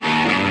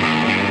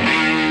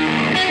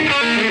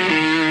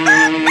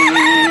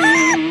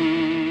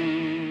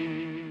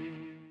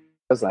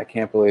I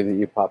can't believe that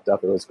you popped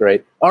up. It was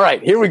great. All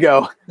right, here we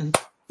go.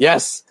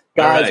 Yes,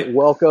 guys, right.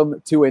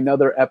 Welcome to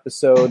another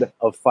episode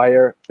of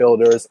Fire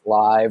Builders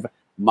Live.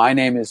 My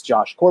name is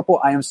Josh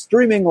Corporal. I am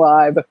streaming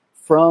live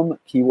from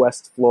Key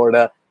West,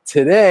 Florida.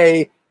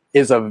 Today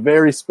is a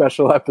very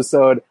special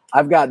episode.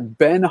 I've got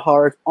Ben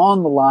Hart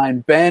on the line.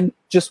 Ben,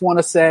 just want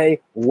to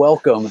say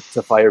welcome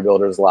to Fire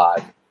Builders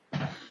Live.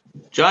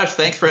 Josh,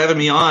 thanks for having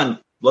me on.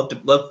 Love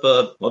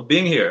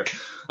being here.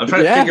 I'm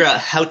trying to figure out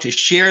how to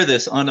share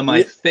this onto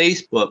my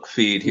Facebook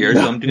feed here, so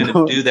I'm going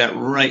to do that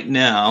right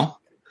now.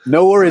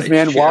 No worries,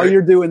 man. While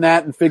you're doing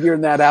that and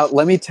figuring that out,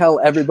 let me tell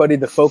everybody,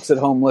 the folks at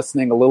home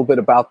listening, a little bit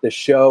about this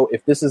show.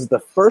 If this is the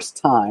first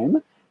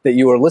time that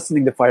you are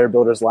listening to Fire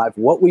Builders Live,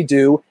 what we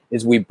do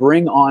is we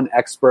bring on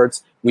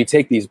experts. We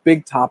take these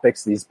big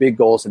topics, these big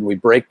goals, and we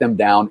break them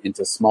down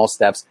into small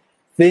steps,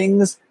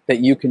 things that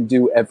you can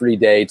do every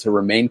day to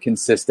remain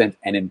consistent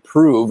and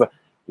improve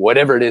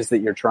whatever it is that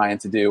you're trying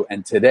to do.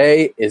 And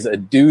today is a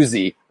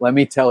doozy. Let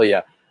me tell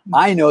you,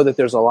 I know that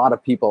there's a lot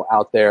of people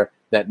out there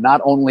that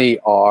not only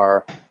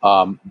are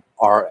own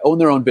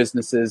their own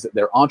businesses,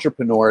 they're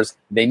entrepreneurs,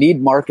 they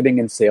need marketing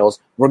and sales.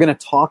 We're going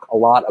to talk a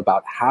lot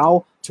about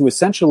how to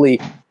essentially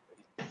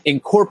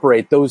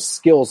incorporate those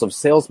skills of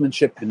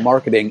salesmanship and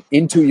marketing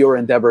into your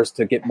endeavors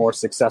to get more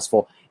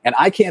successful. And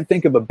I can't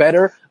think of a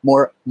better,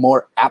 more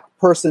apt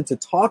person to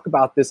talk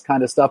about this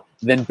kind of stuff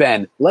than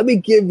Ben. Let me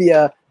give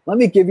you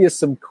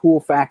some cool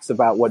facts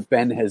about what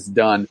Ben has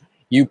done.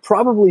 You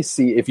probably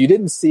see, if you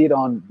didn't see it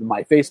on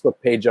my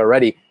Facebook page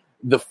already,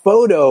 the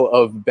photo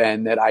of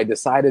Ben that I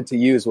decided to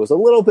use was a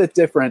little bit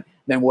different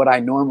than what I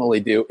normally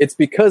do. It's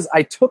because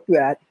I took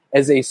that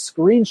as a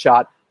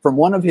screenshot from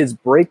one of his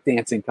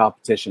breakdancing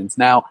competitions.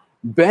 Now,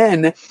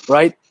 Ben,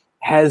 right,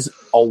 has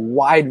a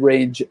wide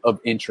range of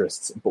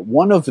interests, but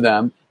one of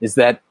them is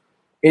that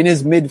in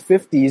his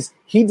mid-50s,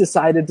 he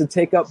decided to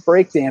take up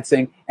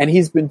breakdancing, and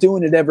he's been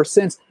doing it ever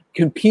since,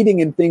 competing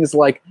in things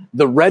like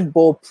the Red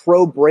Bull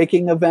Pro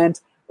Breaking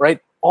event, right?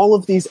 All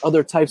of these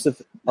other types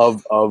of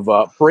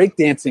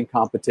breakdancing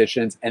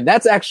competitions. And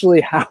that's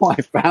actually how I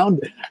found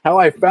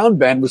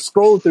Ben. Was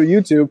scrolling through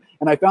YouTube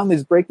and I found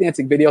these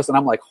breakdancing videos and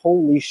I'm like,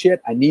 holy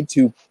shit, I need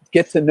to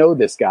get to know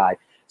this guy.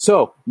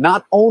 So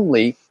not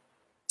only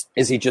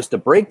is he just a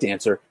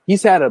breakdancer,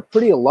 he's had a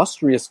pretty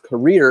illustrious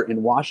career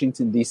in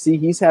Washington, D.C.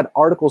 He's had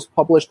articles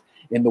published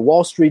in the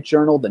Wall Street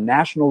Journal, the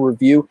National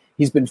Review.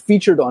 He's been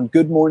featured on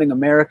Good Morning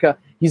America.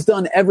 He's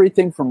done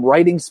everything from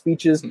writing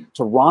speeches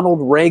to Ronald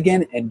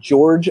Reagan and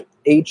George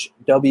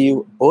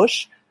H.W.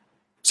 Bush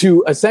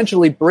to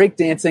essentially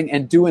breakdancing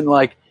and doing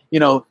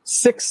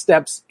 6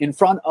 steps in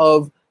front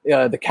of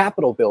the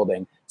Capitol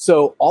building.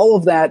 So all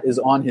of that is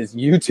on his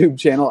YouTube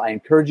channel. I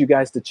encourage you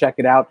guys to check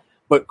it out.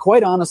 But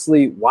quite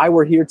honestly, why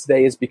we're here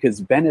today is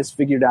because Ben has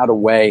figured out a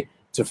way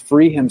to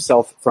free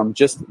himself from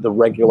just the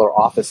regular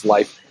office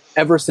life.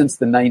 Ever since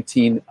the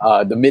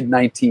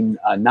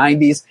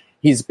mid-1990s,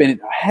 he's been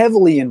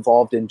heavily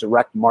involved in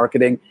direct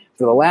marketing.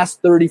 For the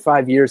last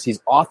 35 years, he's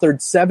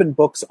authored 7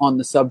 books on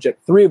the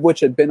subject, 3 of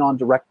which had been on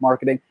direct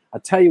marketing. I'll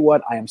tell you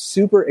what, I am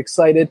super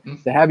excited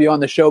to have you on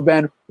the show,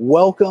 Ben.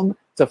 Welcome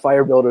to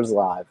Fire Builders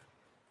Live.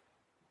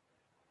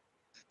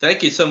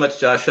 Thank you so much,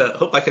 Josh.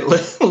 Hope I can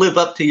live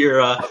up to your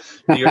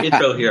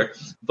intro here.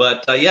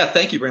 But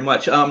thank you very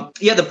much. The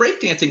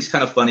breakdancing is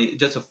kind of funny,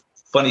 just a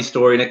funny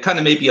story, and it kind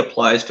of maybe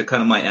applies to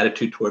kind of my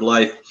attitude toward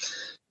life.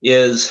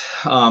 Is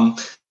a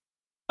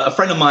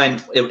friend of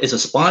mine is a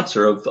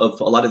sponsor of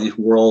a lot of these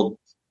world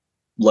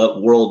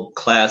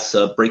class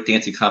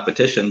breakdancing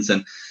competitions,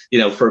 and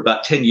for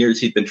about 10 years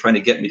he'd been trying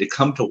to get me to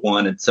come to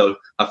one, and so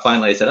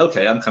I said,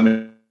 okay, I'm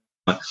coming.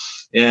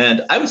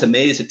 And I was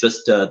amazed at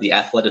just the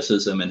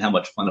athleticism and how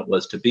much fun it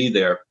was to be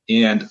there.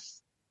 And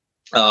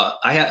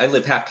I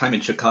lived half time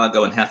in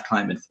Chicago and half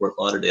time in Fort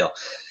Lauderdale.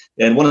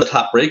 And one of the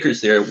top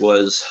breakers there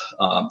was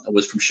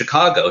from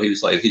Chicago.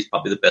 He's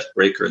probably the best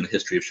breaker in the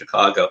history of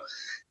Chicago.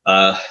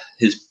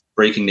 His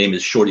breaking name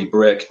is Shorty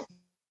Brick.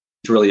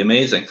 It's really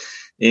amazing.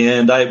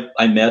 And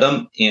I met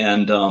him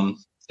and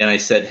I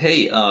said,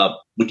 hey,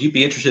 would you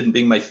be interested in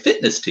being my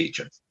fitness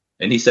teacher?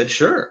 And he said,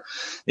 sure.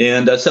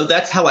 And so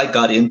that's how I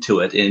got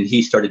into it. And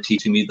he started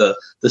teaching me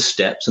the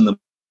steps and the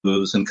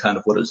moves and kind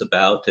of what it was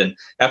about. And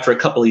after a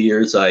couple of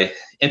years, I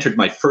entered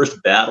my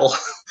first battle,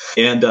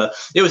 and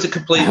it was a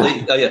complete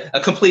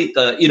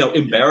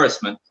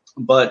embarrassment.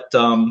 But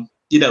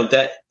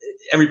that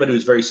everybody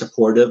was very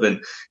supportive,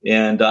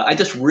 and I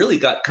just really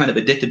got kind of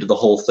addicted to the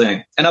whole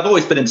thing. And I've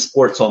always been in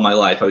sports all my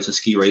life. I was a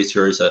ski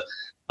racer as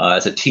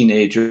a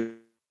teenager,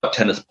 a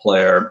tennis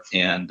player,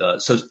 and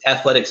so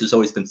athletics has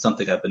always been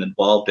something I've been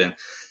involved in.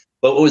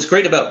 But what was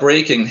great about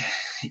breaking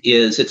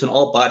is it's an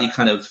all-body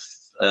kind of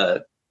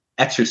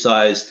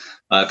exercise,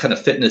 kind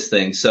of fitness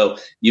thing. So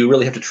you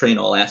really have to train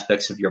all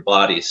aspects of your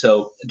body.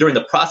 So during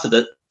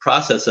the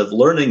process of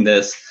learning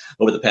this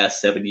over the past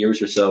 7 years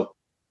or so,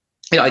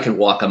 I can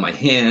walk on my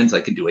hands.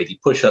 I can do 80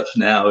 push-ups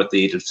now at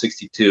the age of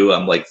 62.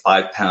 I'm like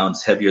 5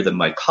 pounds heavier than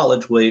my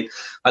college weight.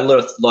 I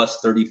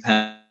lost 30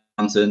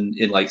 pounds in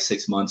like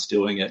 6 months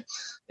doing it.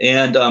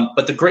 And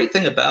but the great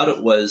thing about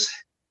it was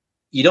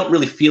you don't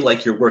really feel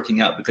like you're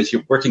working out because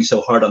you're working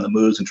so hard on the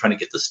moves and trying to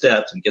get the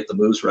steps and get the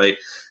moves right.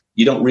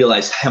 You don't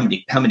realize how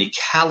many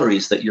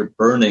calories that you're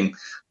burning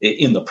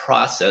in the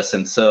process.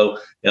 And so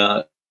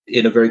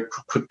in a very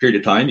quick period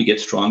of time, you get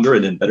stronger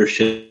and in better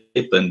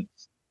shape. And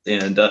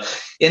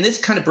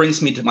this kind of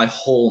brings me to my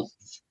whole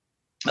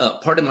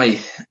part of my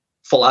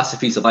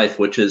philosophies of life,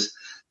 which is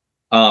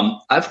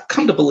I've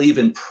come to believe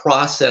in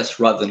process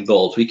rather than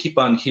goals. We keep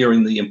on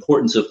hearing the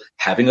importance of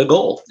having a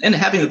goal, and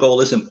having a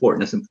goal is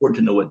important. It's important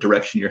to know what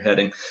direction you're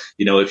heading.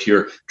 If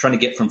you're trying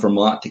to get from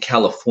Vermont to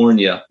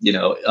California,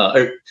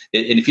 and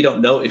if you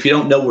don't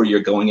know where you're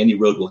going, any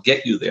road will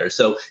get you there.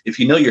 So if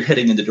you know you're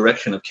heading in the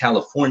direction of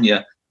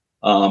California,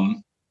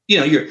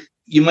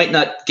 you might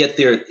not get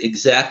there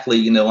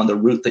exactly, on the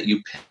route that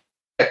you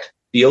picked.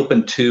 Be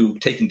open to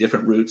taking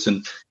different routes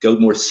and go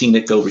more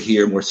scenic over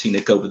here, more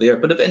scenic over there.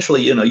 But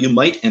eventually, you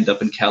might end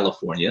up in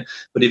California.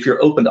 But if you're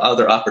open to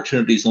other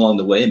opportunities along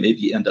the way,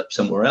 maybe you end up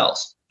somewhere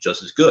else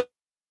just as good.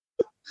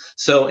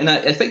 So, and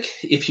I think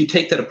if you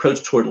take that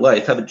approach toward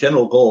life, have a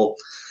general goal,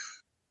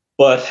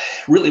 but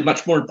really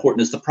much more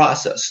important is the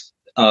process.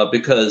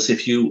 Because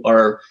if you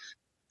are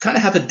kind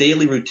of have a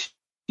daily routine,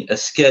 a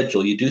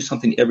schedule, you do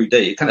something every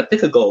day, you kind of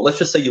pick a goal. Let's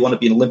just say you want to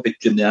be an Olympic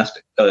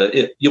gymnastic.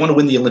 You want to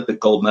win the Olympic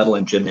gold medal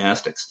in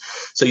gymnastics.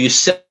 So you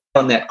set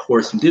on that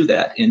course and do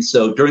that. And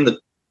so during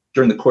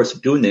the course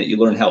of doing that, you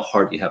learn how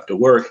hard you have to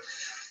work.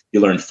 You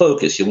learn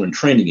focus, you learn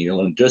training, you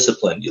learn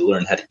discipline, you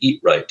learn how to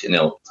eat right,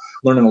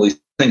 learning all these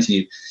things,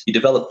 and you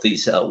develop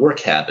these work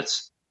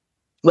habits.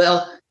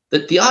 Well,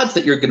 the odds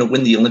that you're going to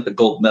win the Olympic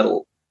gold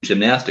medal in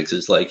gymnastics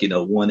is like,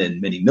 1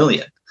 in many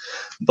million.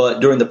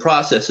 But during the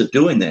process of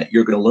doing that,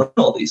 you're going to learn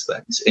all these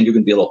things, and you're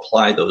going to be able to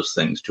apply those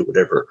things to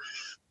whatever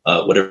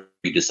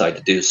you decide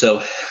to do.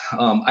 So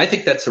I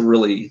think that's a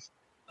really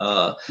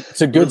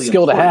it's a good really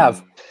skill to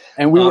have.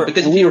 And we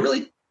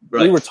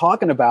were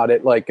talking about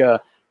it like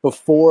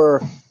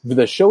before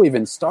the show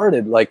even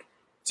started. Like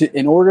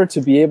in order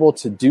to be able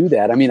to do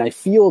that, I mean, I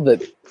feel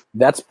that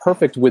that's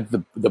perfect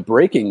with the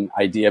breaking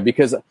idea,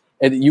 because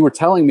you were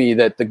telling me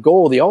that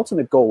the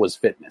ultimate goal was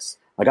fitness.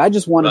 Like I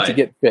just wanted to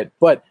get fit,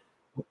 but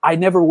I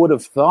never would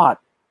have thought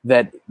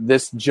that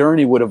this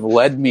journey would have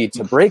led me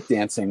to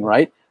breakdancing,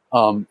 right?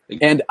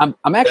 And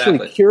I'm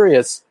actually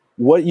curious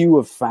what you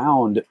have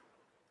found,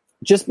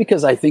 just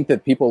because I think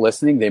that people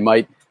listening, they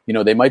might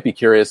be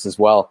curious as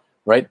well,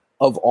 right?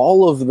 Of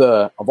all of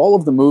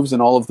the moves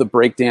and all of the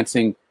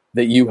breakdancing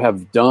that you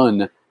have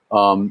done,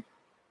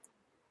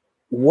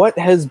 what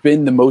has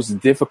been the most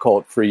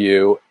difficult for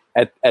you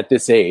at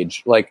this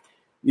age? Like,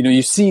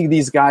 you see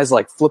these guys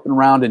like flipping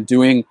around and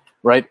doing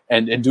right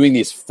and doing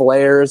these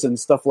flares and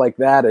stuff like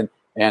that,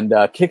 and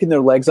kicking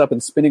their legs up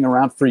and spinning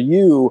around. For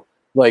you,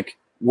 like,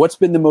 what's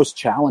been the most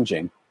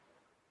challenging?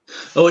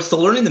 Oh, it's the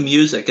learning the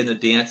music and the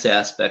dance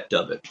aspect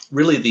of it.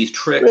 Really, these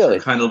tricks are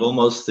kind of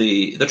almost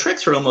the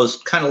tricks are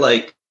almost kind of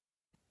like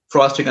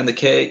frosting on the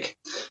cake.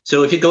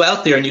 So if you go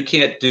out there and you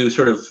can't do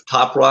sort of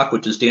top rock,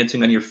 which is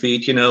dancing on your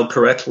feet,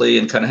 correctly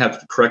and kind of have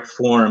the correct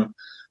form,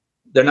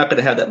 they're not going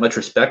to have that much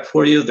respect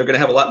for you. They're going to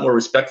have a lot more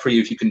respect for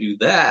you if you can do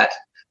that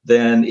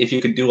than if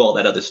you can do all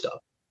that other stuff.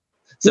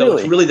 So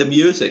It's really the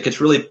music. It's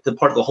really the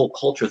part of the whole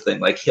culture thing,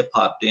 like hip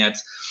hop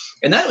dance.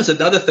 And that was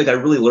another thing I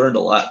really learned a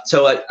lot.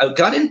 So I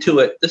got into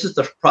it. This is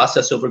the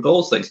process over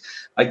goals things.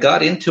 I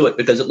got into it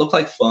because it looked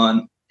like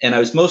fun, and I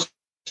was most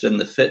interested in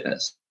the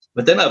fitness.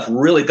 But then I've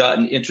really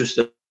gotten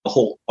interested in the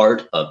whole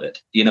art of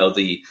it.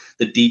 The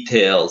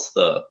details,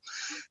 the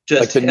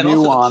nuance also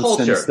the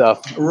culture and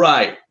stuff.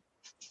 Right.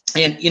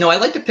 And, I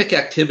like to pick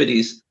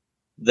activities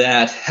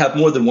that have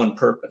more than one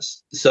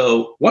purpose.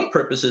 So one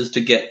purpose is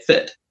to get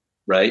fit,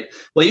 right?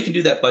 Well, you can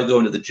do that by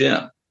going to the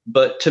gym.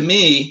 But to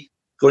me,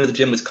 going to the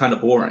gym was kind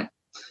of boring.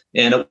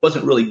 And it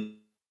wasn't really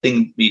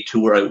getting me to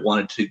where I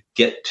wanted to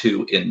get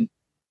to.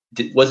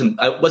 It wasn't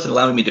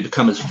allowing me to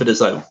become as fit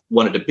as I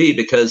wanted to be,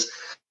 because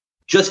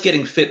just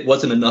getting fit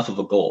wasn't enough of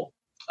a goal.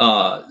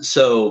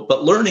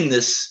 But learning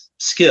this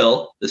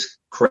skill, this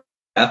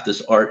craft,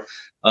 this art,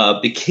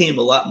 became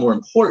a lot more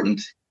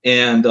important.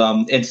 And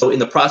so in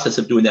the process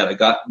of doing that, I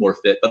got more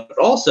fit, but it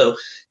also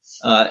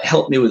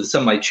helped me with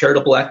some of my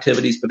charitable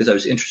activities, because I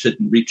was interested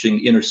in reaching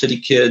inner city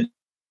kids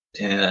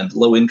and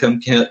low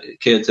income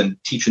kids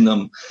and teaching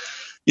them,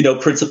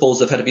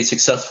 principles of how to be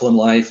successful in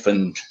life,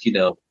 and,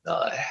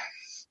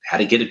 how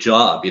to get a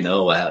job,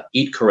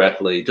 eat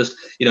correctly, just,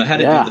 how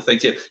to do the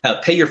things, how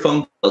to pay your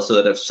phone bill so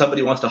that if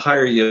somebody wants to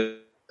hire you,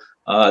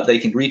 they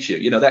can reach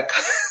you, that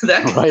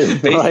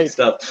basic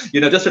stuff,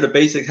 just sort of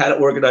basic, how to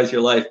organize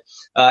your life,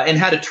 and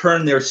how to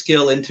turn their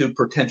skill into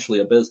potentially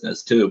a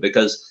business too,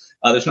 because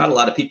there's not a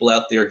lot of people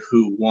out there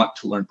who want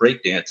to learn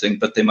breakdancing,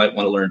 but they might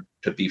want to learn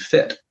to be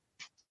fit,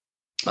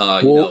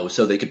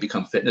 so they could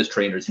become fitness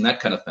trainers and that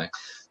kind of thing.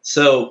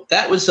 So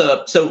that was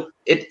so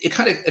it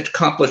kind of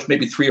accomplished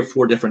maybe 3 or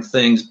 4 different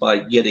things by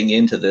getting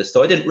into this.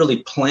 So I didn't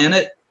really plan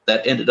it.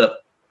 That ended up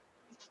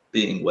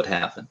being what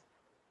happened.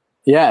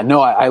 Yeah,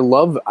 no, I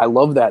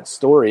love that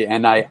story,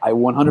 and I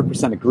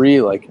 100%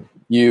 agree. Like,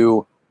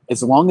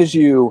 as long as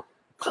you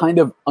kind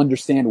of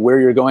understand where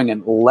you're going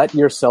and let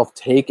yourself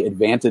take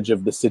advantage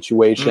of the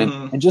situation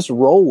and just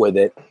roll with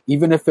it,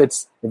 even if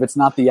it's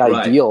not the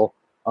ideal.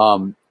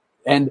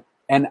 And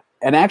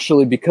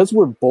actually, because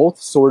we're both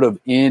sort of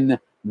in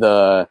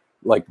the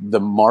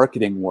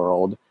marketing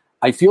world,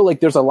 I feel like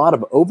there's a lot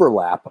of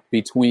overlap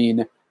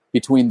between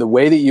the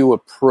way that you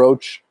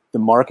approach the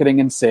marketing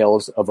and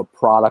sales of a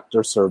product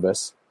or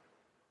service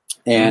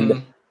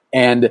and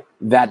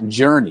that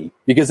journey.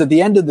 Because at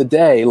the end of the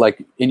day,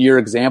 like in your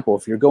example,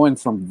 if you're going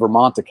from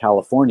Vermont to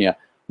California,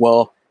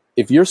 well,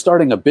 if you're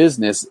starting a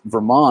business,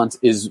 Vermont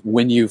is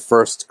when you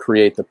first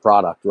create the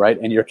product, right?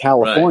 And your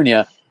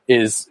California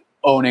is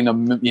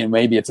owning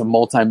maybe it's a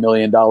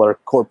multi-million-dollar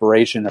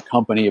corporation, a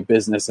company, a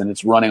business, and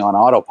it's running on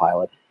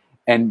autopilot.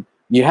 And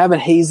you have a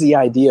hazy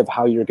idea of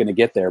how you're going to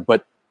get there.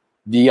 But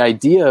the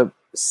idea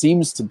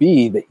seems to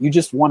be that you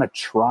just want to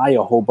try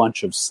a whole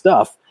bunch of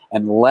stuff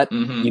and let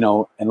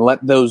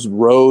those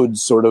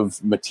roads sort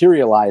of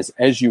materialize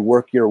as you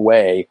work your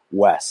way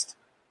west.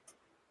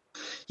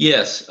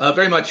 Yes,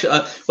 very much.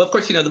 Well, of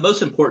course, the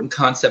most important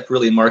concept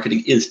really in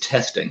marketing is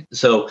testing.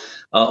 So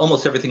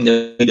almost everything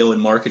that we know in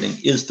marketing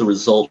is the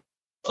result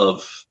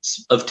of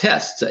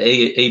tests,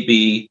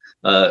 A/B,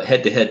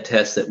 head-to-head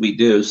tests that we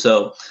do.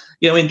 So,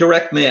 in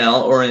direct mail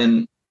or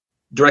in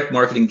direct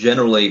marketing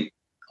generally,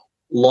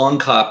 long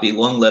copy,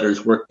 long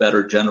letters work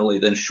better generally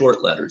than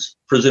short letters,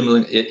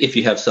 presumably if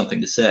you have something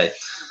to say.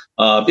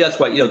 That's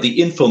why, the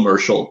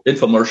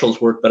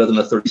infomercials work better than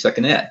a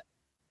 30-second ad.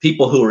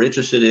 People who are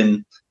interested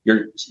in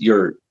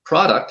your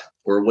product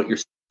or what you're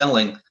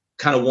selling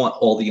kind of want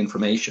all the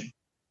information.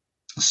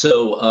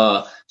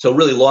 So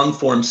really long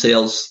form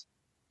sales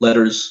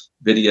letters,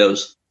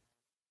 videos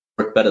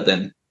work better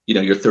than,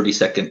 your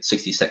 30-second,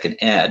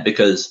 60-second ad,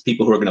 because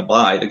people who are going to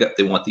buy,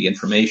 they want the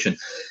information.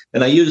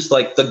 And I use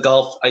like the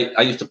golf.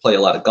 I used to play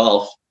a lot of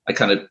golf. I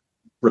kind of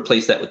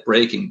replaced that with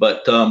breaking,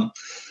 but I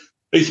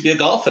used to be a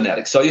golf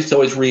fanatic. So I used to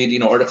always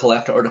read, article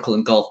after article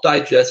in Golf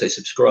Digest. I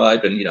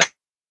subscribed and,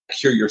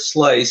 Cure Your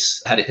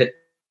Slice, how to hit,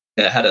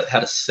 how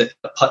to sit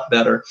a putt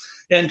better,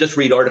 and just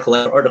read article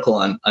after article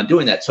on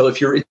doing that. So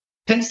if you're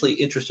intensely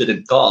interested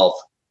in golf,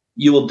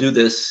 you will do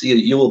this.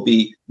 You will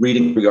be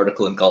reading the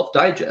article in Golf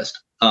Digest.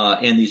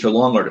 And these are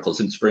long articles,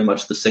 and it's very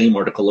much the same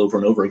article over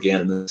and over again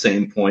and the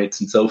same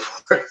points and so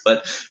forth.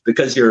 But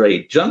because you're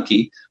a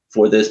junkie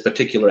for this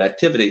particular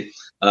activity,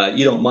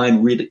 you don't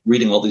mind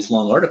reading all these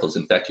long articles.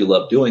 In fact, you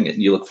love doing it,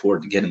 and you look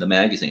forward to getting the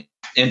magazine.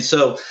 And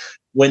so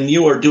when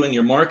you are doing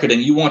your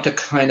marketing, you want to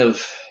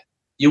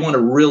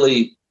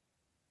really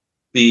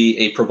be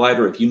a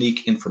provider of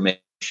unique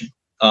information.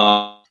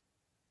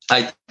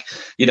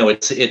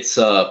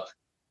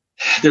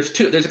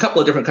 There's a couple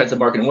of different kinds of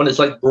marketing. One is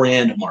like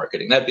brand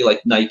marketing. That'd be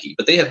like Nike,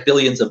 but they have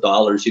billions of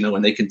dollars,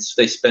 and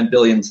they spend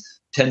billions,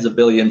 tens of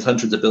billions,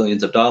 hundreds of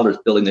billions of dollars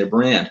building their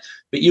brand.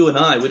 But you and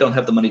I, we don't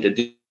have the money to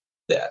do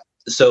that.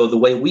 So the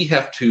way we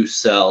have to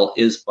sell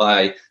is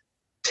by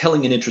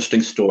telling an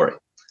interesting story.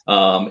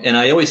 And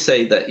I always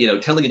say that,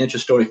 telling an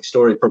interesting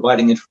story,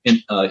 providing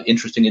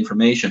interesting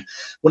information,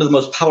 one of the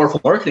most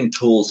powerful marketing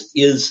tools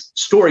is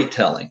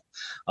storytelling.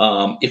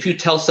 If you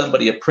tell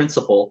somebody a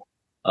principle,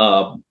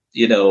 don't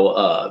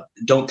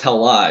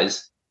tell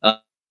lies,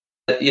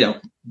 they're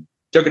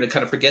going to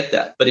kind of forget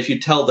that. But if you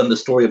tell them the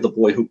story of the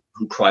boy who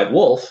cried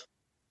wolf,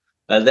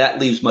 that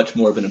leaves much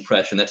more of an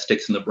impression that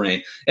sticks in the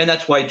brain. And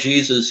that's why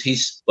Jesus, he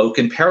spoke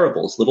in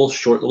parables,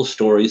 short little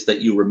stories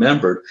that you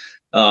remembered,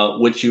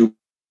 which you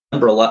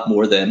remember a lot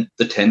more than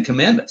the 10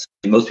 Commandments.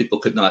 Most people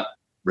could not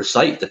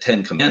recite the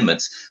 10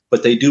 Commandments,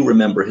 but they do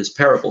remember his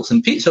parables.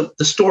 And so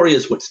the story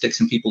is what sticks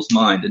in people's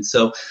mind. And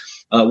so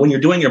when you're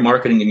doing your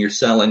marketing and you're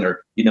selling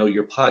or,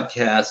 your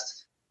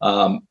podcasts,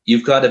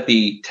 you've got to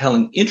be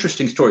telling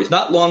interesting stories,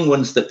 not long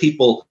ones that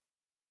people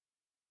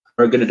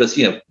are going to just,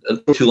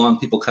 too long,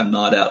 people kind of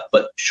nod out,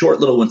 but short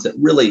little ones that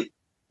really,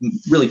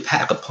 really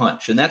pack a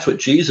punch. And that's what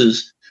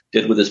Jesus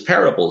did with his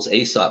parables,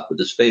 Aesop with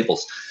his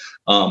fables,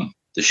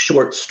 the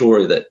short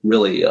story that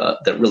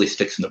really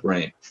sticks in the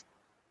brain.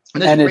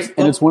 And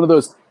it's one of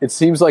those, it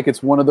seems like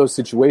it's one of those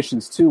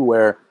situations too,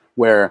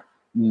 where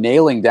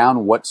nailing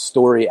down what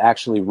story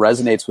actually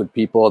resonates with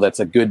people, that's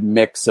a good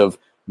mix of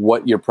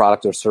what your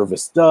product or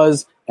service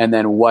does, and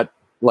then what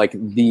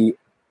the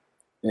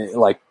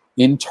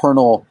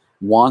internal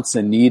wants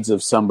and needs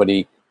of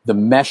somebody, the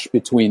mesh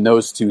between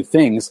those two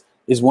things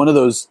is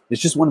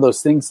it's just one of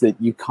those things that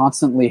you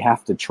constantly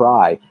have to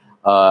try.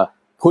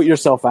 Put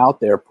yourself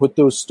out there, put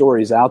those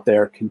stories out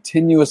there,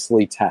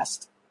 continuously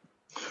test.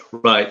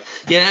 Right.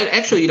 Yeah,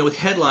 actually, with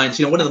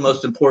headlines, one of the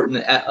most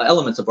important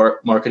elements of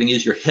our marketing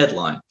is your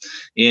headline.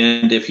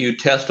 And if you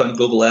test on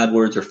Google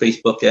AdWords or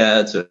Facebook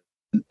ads,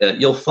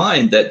 you'll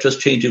find that just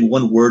changing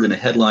one word in a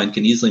headline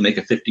can easily make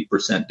a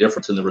 50%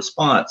 difference in the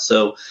response.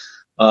 So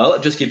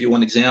I'll just give you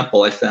one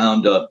example. I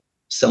found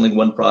selling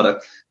one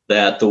product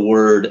that the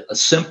word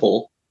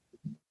simple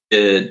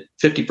performed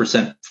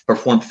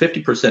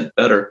 50%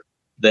 better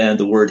than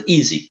the word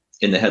easy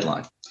in the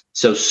headline.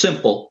 So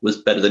simple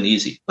was better than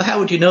easy. Well, how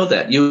would you know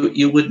that?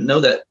 You wouldn't know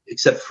that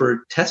except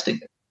for testing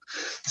it.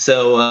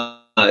 So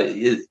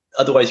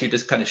Otherwise, you're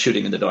just kind of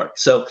shooting in the dark.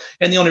 So,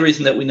 and the only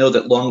reason that we know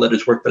that long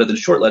letters work better than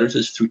short letters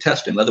is through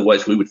testing.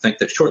 Otherwise, we would think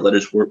that short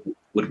letters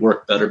would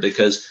work better,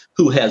 because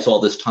who has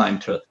all this time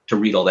to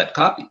read all that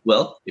copy?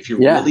 Well, if you're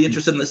really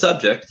interested in the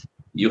subject,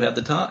 you have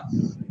the time.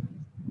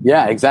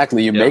 Yeah,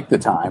 exactly. You make the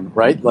time,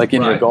 right? Like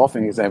in your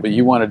golfing example,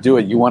 you want to do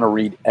it. You want to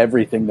read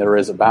everything there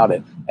is about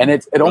it. And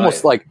it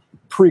almost like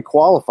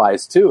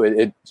pre-qualifies too.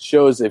 It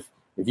shows if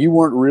you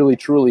weren't really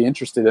truly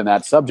interested in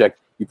that subject,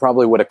 you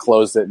probably would have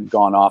closed it and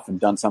gone off and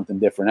done something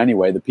different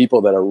anyway. The people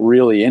that are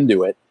really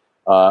into it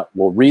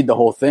will read the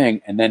whole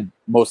thing and then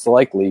most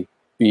likely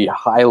be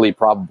highly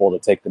probable to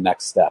take the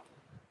next step.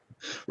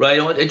 Right.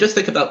 And just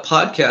think about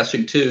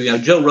podcasting too.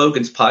 Joe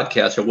Rogan's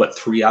podcasts are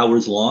 3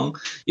 hours long.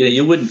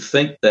 You wouldn't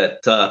think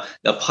that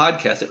a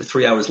podcast that was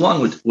 3 hours long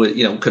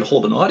would could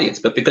hold an audience,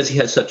 but because he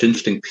has such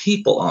interesting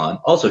people on.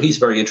 Also, he's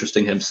very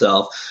interesting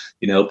himself.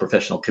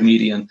 Professional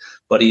comedian,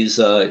 but he's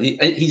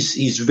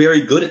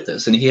very good at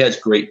this, and he has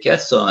great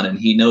guests on, and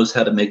he knows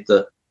how to make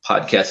the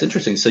podcast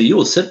interesting. So you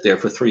will sit there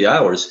for 3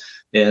 hours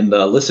and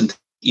listen to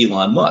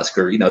Elon Musk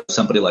or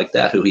somebody like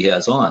that who he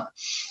has on.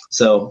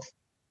 So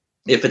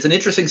if it's an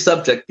interesting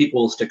subject,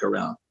 people will stick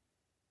around.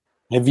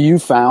 Have you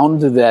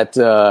found that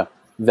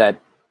that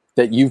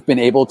you've been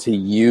able to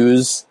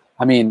use?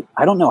 I mean,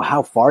 I don't know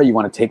how far you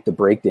want to take the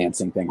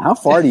breakdancing thing. How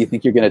far do you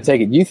think you're going to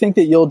take it? Do you think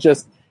that you'll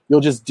just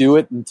do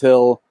it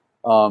until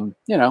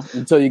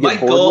until you get My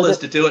bored goal with is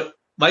to do it.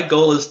 My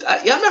goal is,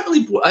 I'm not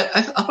really bored.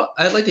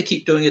 I'd like to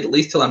keep doing it at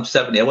least till I'm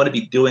 70. I want to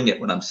be doing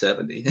it when I'm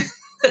 70.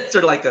 It's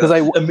sort of like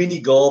a mini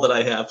goal that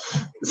I have.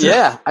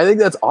 Yeah, I think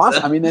that's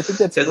awesome. I mean, I think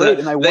that's great.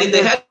 And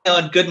they had me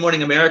on Good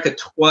Morning America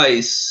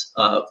twice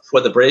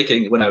for the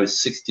breaking when I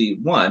was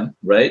 61,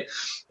 right?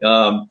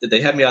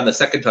 They had me on the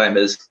second time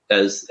as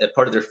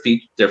part of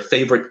their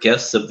favorite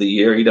guests of the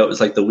year. It was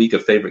like the week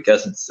of favorite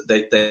guests. And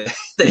they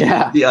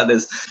had me on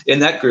this in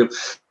that group.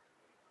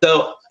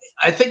 So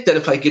I think that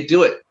if I could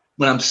do it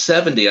when I'm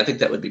 70, I think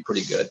that would be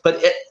pretty good.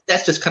 But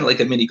that's just kind of like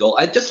a mini goal.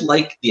 I just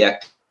like the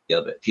activity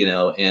of it,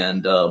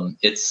 and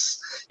it's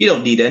you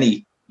can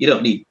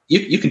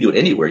do it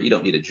anywhere. You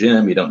don't need a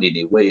gym. You don't need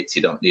any weights.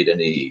 You don't need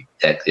any.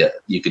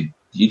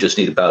 You just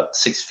need about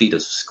 6 feet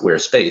of square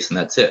space, and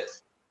that's it.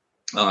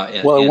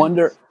 I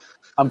wonder.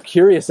 I'm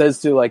curious as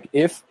to like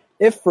if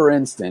for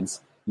instance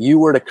you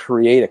were to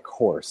create a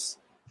course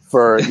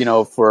for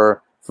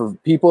for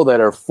people that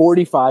are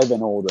 45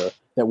 and older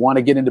that want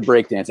to get into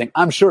breakdancing.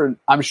 I'm sure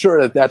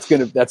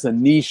that's a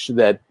niche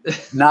that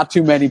not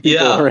too many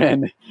people are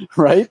in,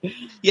 right?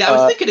 Yeah, I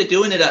was thinking of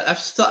doing it. I've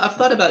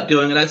thought about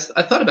doing it.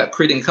 I thought about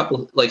creating a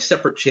couple like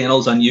separate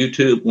channels on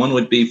YouTube. One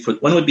would be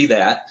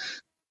that,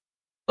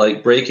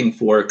 like breaking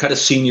for kind of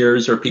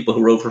seniors or people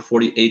who are over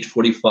age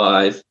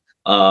 45.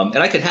 And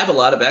I could have a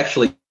lot of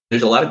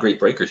there's a lot of great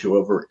breakers who are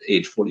over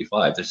age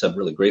 45. There's some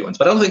really great ones,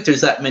 but I don't think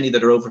there's that many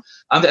that are over.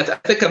 I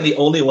think I'm the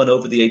only one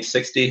over the age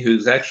 60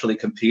 who's actually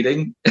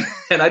competing.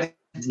 And I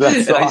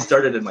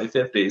started in my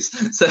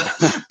 50s. So,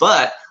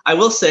 but I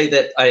will say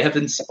that I have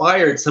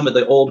inspired some of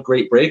the old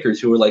great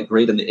breakers who were like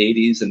great in the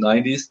 80s and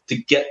 90s to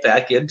get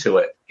back into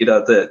it.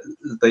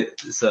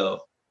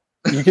 So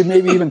you could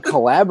maybe even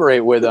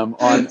collaborate with them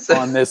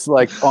on this,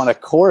 like on a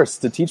course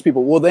to teach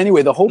people. Well,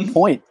 anyway, the whole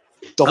point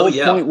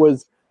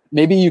was,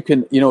 maybe you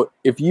can,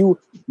 if you,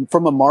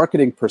 from a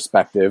marketing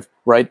perspective,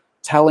 right,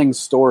 telling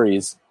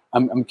stories,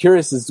 I'm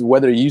curious as to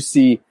whether you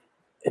see,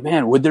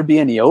 man, would there be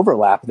any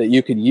overlap that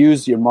you could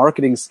use your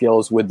marketing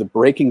skills with the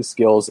breaking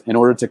skills in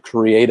order to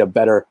create a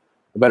better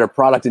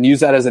product and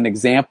use that as an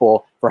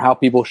example for how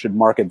people should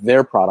market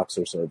their products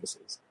or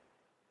services?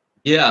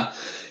 Yeah.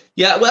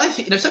 Well, I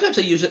think, sometimes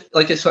I use it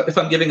like if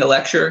I'm giving a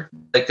lecture,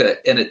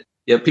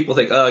 people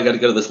think, I got to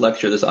go to this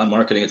lecture, this on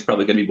marketing. It's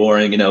probably going to be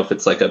boring, if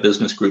it's like a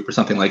business group or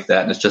something like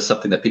that. And it's just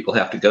something that people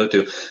have to go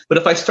to. But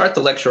if I start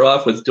the lecture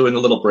off with doing a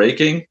little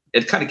breaking,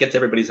 it kind of gets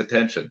everybody's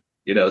attention,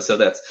 so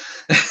that's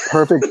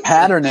perfect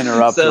pattern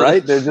interrupt,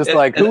 right? They're just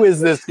like, who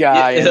is this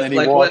guy? And then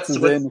he walks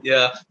in.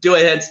 Yeah. Do a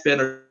head spin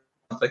or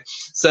something.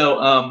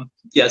 So,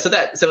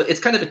 so it's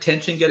kind of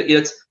attention getting.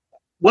 It's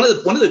one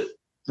of the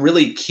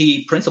really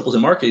key principles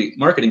in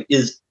marketing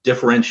is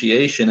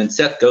differentiation. And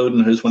Seth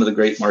Godin, who's one of the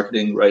great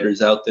marketing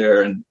writers out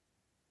there, and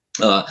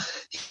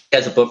he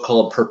has a book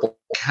called Purple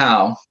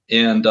Cow.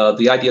 And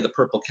the idea of the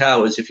purple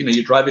cow is if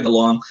you're driving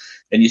along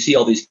and you see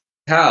all these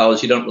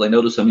cows, you don't really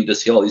notice them. You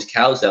just see all these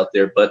cows out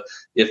there. But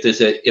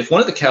if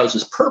one of the cows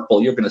is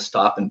purple, you're going to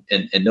stop and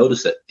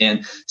notice it.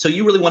 And so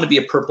you really want to be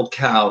a purple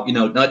cow,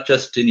 not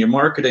just in your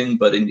marketing,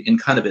 but in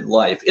kind of in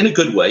life, in a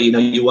good way.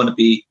 You want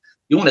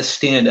to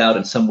stand out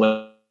in some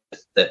way.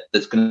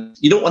 That's going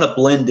to, you don't want to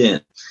blend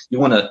in. You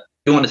want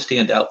to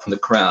stand out from the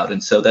crowd.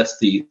 And so that's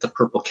the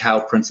purple cow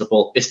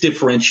principle. It's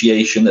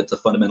differentiation. That's a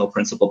fundamental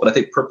principle. But I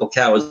think purple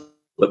cow is a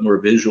bit more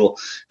visual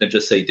than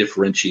just say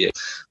differentiate.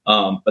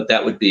 But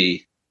that would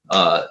be,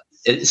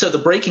 so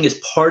the breaking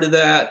is part of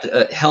that.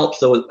 It helps,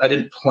 though I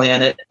didn't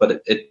plan it,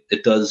 but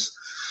it does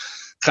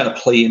kind of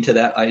play into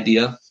that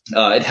idea.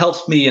 It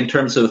helps me in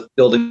terms of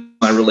building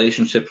my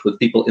relationships with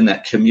people in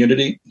that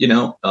community,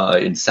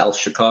 in South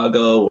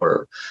Chicago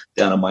or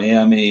down in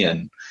Miami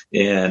and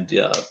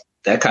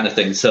that kind of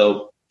thing.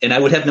 So, and I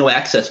would have no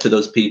access to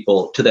those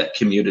people, to that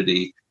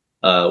community,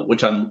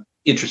 which I'm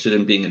interested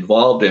in being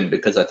involved in,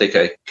 because I think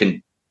I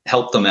can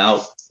help them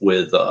out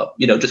with,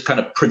 just kind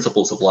of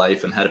principles of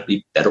life and how to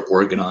be better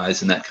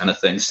organized and that kind of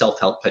thing,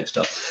 self-help type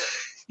stuff.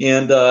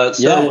 And I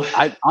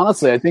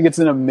think it's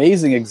an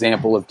amazing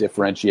example of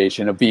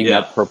differentiation, of being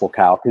that purple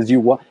cow. Because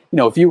what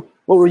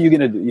were you going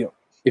to do?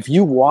 If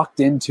you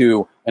walked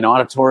into an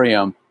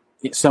auditorium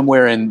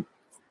somewhere in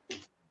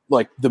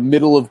like the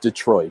middle of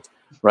Detroit,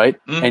 right?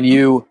 Mm-hmm. And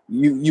you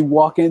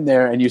walk in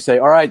there and you say,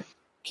 all right,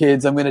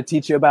 kids, I'm going to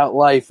teach you about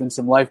life and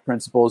some life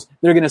principles.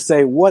 They're going to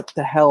say, what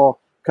the hell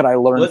could I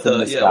learn from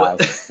this guy?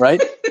 Right?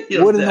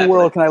 What in the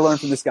world can I learn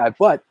from this guy?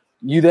 But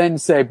you then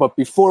say, but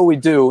before we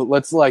do,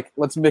 let's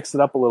mix it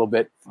up a little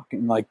bit.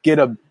 Fucking get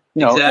a,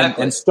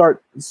 and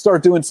start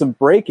doing some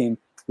breaking.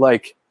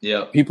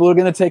 People are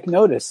going to take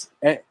notice.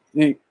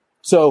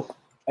 So,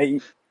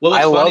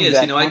 what's funny is,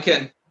 I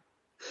can,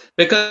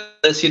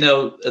 because,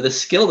 the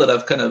skill that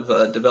I've kind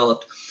of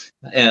developed,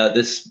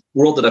 this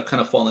world that I've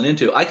kind of fallen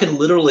into, I can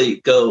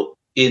literally go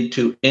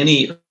into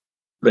any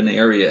urban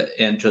area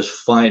and just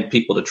find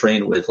people to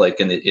train with,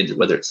 in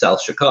whether it's South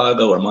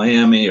Chicago or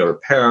Miami or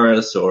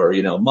Paris or,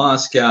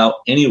 Moscow,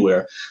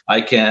 anywhere.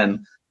 I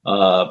can,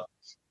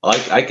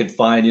 I could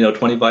find,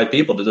 25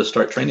 people to just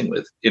start training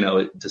with,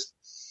 and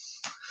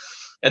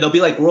they'll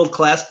be like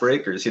world-class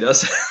breakers,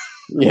 So,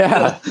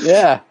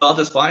 yeah. I'll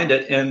just find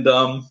it. And,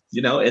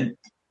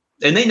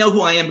 and they know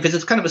who I am, because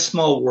it's kind of a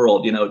small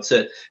world,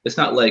 it's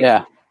not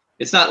like,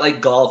 it's not like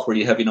golf where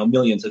you have,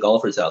 millions of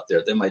golfers out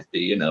there. There might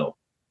be,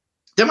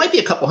 there might be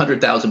a couple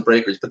 100,000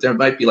 breakers, but there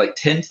might be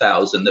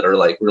 10,000 that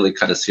are really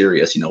kind of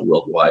serious,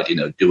 worldwide,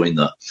 doing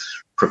the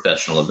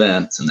professional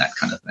events and that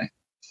kind of thing.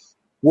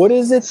 What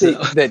is it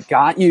that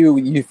got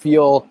you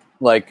feel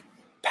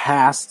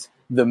past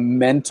the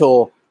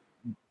mental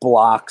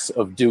blocks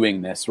of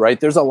doing this, right?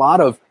 There's a lot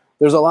of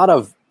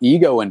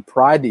ego and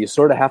pride that you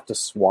sort of have to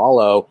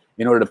swallow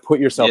in order to put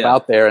yourself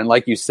out there. And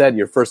like you said,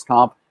 your first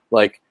comp,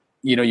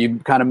 you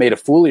kind of made a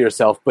fool of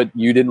yourself, but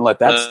you didn't let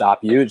that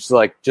stop you. It's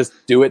just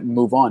do it and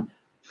move on.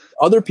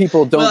 Other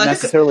people don't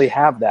necessarily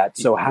have that.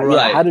 So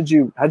how did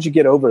you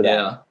get over that?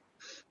 Yeah.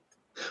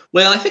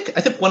 Well, I think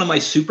one of my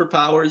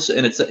superpowers,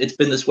 and it's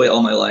been this way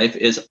all my life,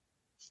 is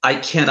I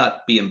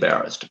cannot be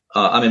embarrassed.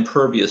 I'm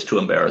impervious to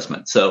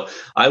embarrassment. So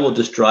I will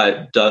just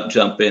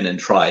jump in and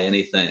try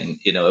anything.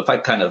 If I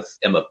kind of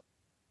am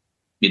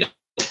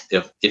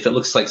if it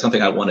looks like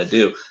something I want to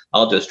do,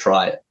 I'll just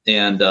try it.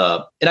 And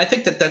I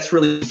think that that's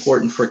really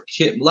important for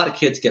kids. A lot of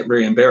kids get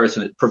very embarrassed,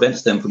 and it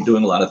prevents them from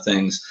doing a lot of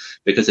things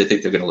because they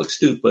think they're going to look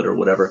stupid or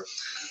whatever.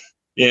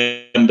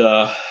 And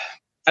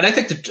I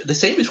think the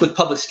same is with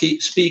public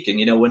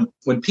speaking.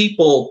 When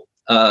people,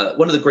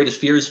 one of the greatest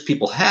fears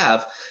people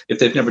have, if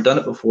they've never done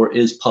it before,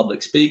 is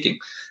public speaking.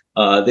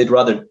 They'd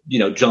rather,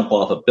 jump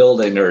off a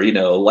building or,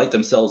 light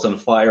themselves on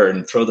fire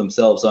and throw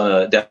themselves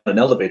down an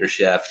elevator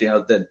shaft,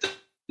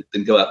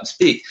 than go out and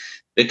speak,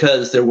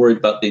 because they're worried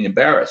about being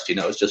embarrassed.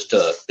 It's just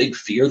a big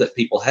fear that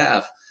people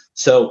have.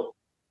 So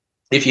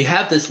if you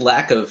have this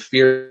lack of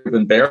fear of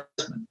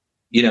embarrassment,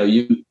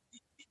 it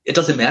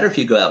doesn't matter if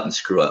you go out and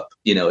screw up,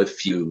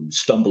 if you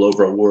stumble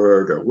over a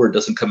word or a word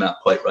doesn't come out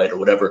quite right or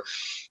whatever,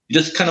 you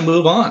just kind of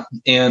move on.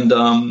 And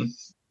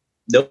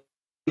nobody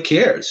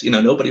cares.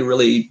 Nobody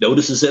really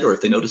notices it, or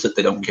if they notice it,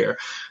 they don't care.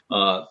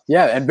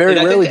 And very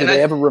rarely do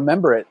they ever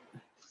remember it.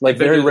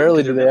 Very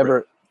rarely do they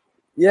ever.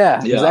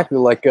 Yeah, exactly.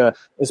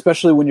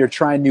 Especially when you're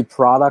trying new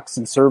products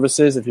and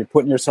services, if you're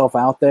putting yourself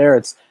out there,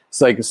 it's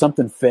if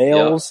something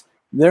fails,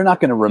 they're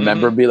not going to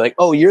remember, be like,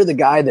 oh, you're the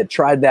guy that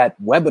tried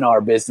that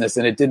webinar business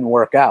and it didn't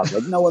work out.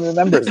 No one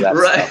remembers that.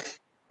 Right. Stuff.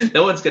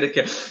 No one's going to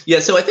care. Yeah.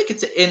 So I think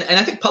and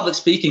I think public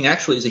speaking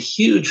actually is a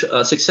huge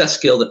success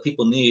skill that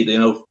people need,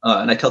 and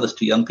I tell this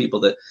to young people,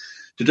 that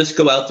to just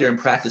go out there and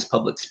practice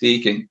public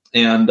speaking.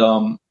 And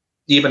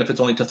even if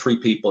it's only to 3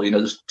 people,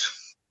 just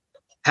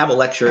have a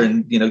lecture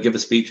and, give a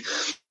speech.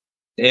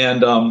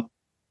 And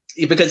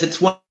because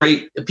it's one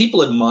great,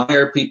 people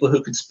admire people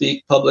who can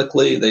speak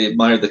publicly. They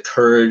admire the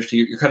courage.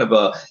 You're kind of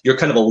a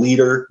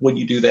leader when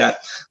you do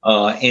that.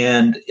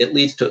 And it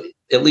leads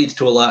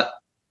to a lot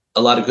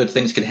of good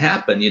things can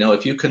happen.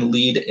 If you can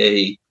lead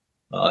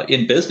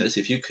in business,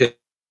 if you could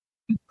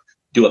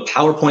do a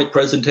PowerPoint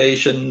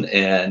presentation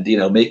and,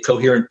 make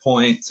coherent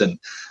points, and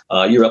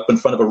you're up in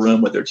front of a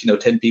room, whether it's,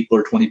 10 people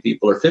or 20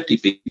 people or 50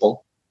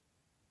 people,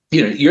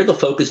 you're the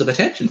focus of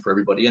attention for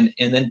everybody. And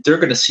then they're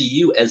going to see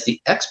you as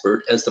the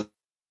expert, as the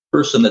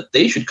person that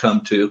they should come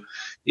to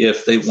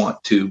if they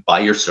want to buy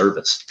your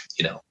service,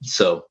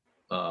 So,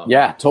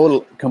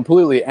 totally,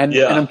 completely. And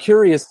I'm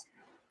curious,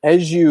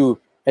 as you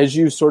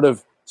sort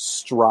of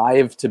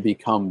strive to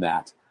become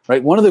that,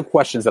 right? One of the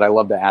questions that I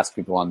love to ask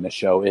people on this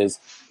show is,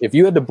 if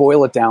you had to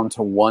boil it down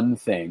to one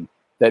thing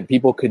that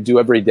people could do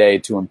every day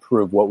to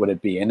improve, what would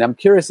it be? And I'm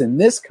curious, in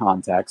this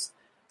context,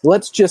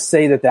 let's just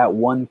say that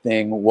one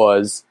thing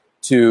was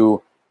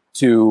to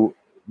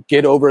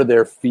get over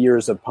their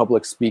fears of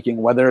public speaking,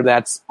 whether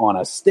that's on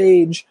a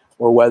stage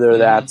or whether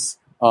that's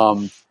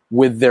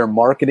with their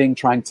marketing,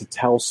 trying to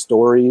tell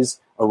stories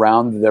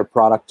around their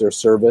product or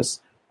service,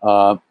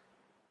 but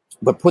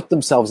put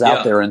themselves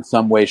out there in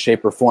some way,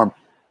 shape, or form.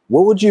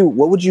 What would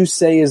you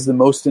say is the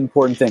most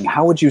important thing?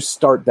 How would you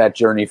start that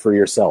journey for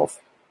yourself?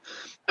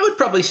 I would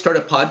probably start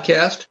a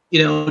podcast,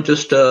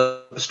 just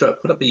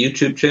put up a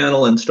YouTube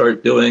channel and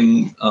start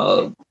doing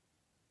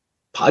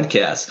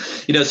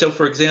podcasts. So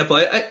for example,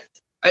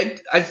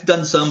 I've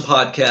done some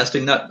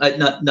podcasting,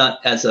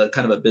 not as a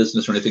kind of a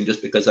business or anything,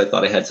 just because I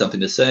thought I had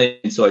something to say,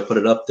 and so I put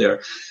it up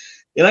there.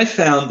 And I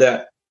found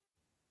that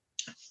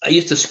I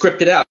used to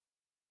script it out.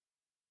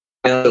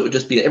 It would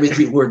just be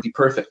every word be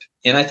perfect.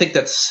 And I think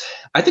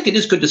it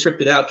is good to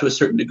script it out to a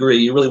certain degree.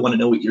 You really want to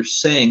know what you're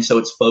saying, so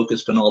it's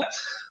focused and all that.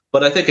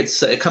 But I think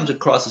it comes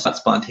across as not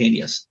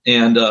spontaneous.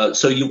 And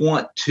so you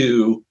want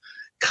to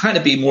kind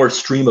of be more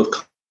stream of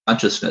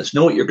consciousness,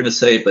 know what you're going to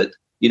say, but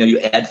you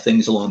add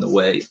things along the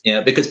way.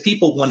 Because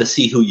people want to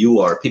see who you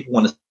are. People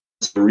want to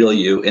see the real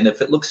you. And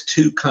if it looks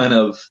too kind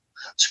of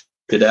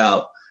scripted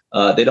out,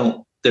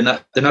 they're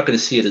not going to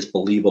see it as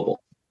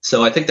believable.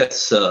 So I think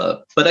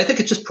but I think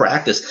it's just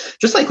practice.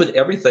 Just like with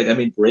everything, I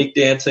mean,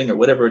 breakdancing or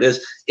whatever it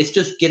is, it's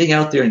just getting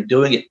out there and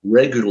doing it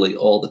regularly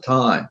all the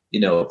time.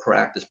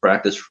 Practice.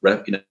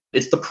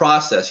 It's the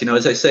process.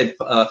 As I say,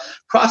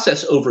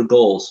 process over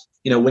goals.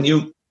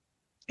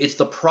 It's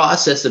the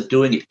process of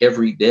doing it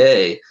every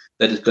day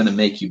that is going to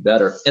make you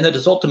better, and that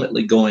is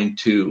ultimately going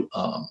to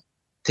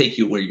take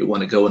you where you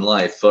want to go in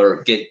life,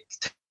 or get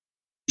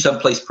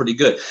someplace pretty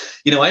good.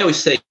 I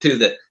always say too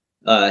that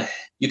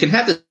you can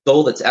have this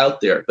goal that's out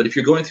there, but if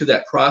you're going through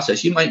that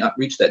process, you might not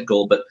reach that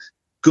goal, but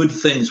good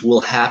things will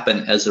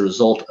happen as a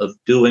result of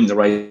doing the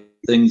right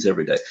things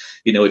every day.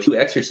 If you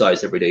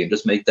exercise every day and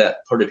just make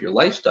that part of your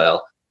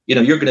lifestyle,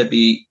 you're going to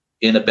be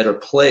in a better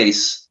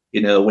place,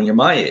 when you're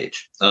my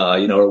age,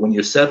 or when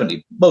you're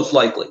 70, most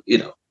likely,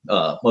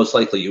 most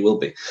likely you will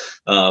be.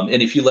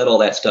 And if you let all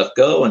that stuff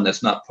go, and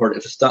that's not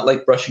if it's not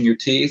like brushing your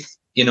teeth,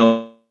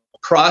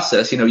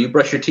 process, you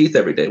brush your teeth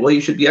every day. Well, you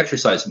should be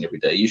exercising every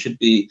day. You should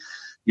be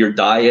your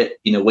diet,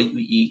 what you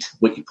eat,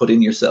 what you put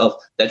in yourself,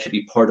 that should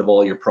be part of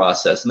all your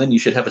process. And then you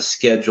should have a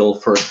schedule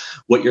for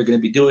what you're going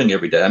to be doing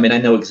every day. I mean, I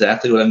know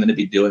exactly what I'm going to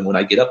be doing when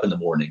I get up in the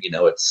morning.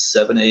 It's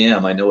 7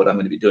 a.m. I know what I'm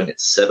going to be doing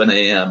at 7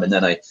 a.m. And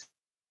then I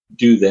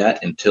do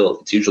that until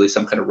it's usually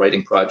some kind of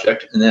writing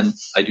project. And then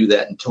I do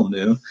that until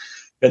noon.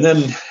 And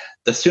then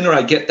the sooner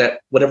I get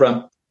that, whatever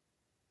I'm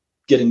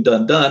getting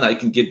done, I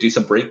can do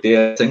some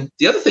breakdancing.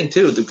 The other thing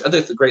too,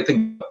 the great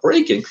thing about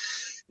breaking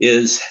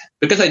is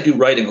because I do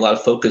writing, a lot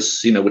of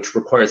focus, which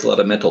requires a lot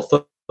of mental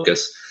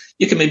focus,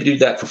 you can maybe do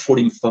that for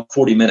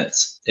 40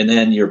 minutes, and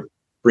then your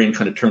brain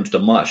kind of turns to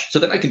mush. So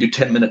then I can do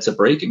 10 minutes of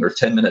breaking, or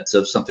 10 minutes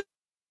of something,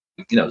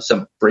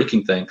 some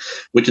breaking thing,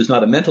 which is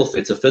not a mental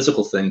thing, it's a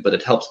physical thing, but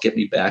it helps get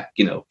me back,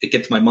 it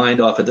gets my mind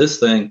off of this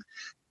thing,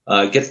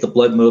 gets the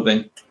blood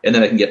moving, and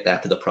then I can get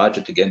back to the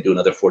project again, do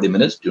another 40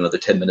 minutes, do another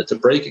 10 minutes of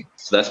breaking.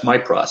 So that's my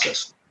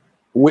process.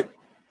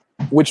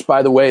 Which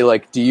by the way,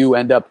 do you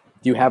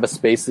have a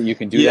space that you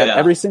can do that?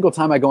 Every single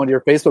time I go into your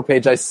Facebook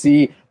page, I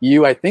see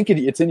you. I think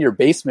it's in your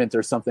basement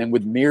or something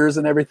with mirrors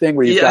and everything,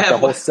 where you've got the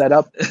whole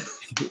setup.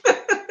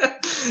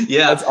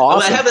 Yeah, that's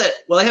awesome. I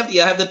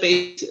have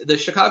the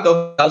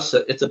Chicago house.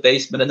 It's a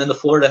basement, and then the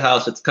Florida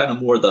house. It's kind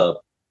of more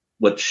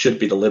what should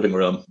be the living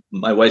room.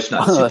 My wife's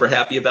not super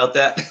happy about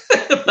that.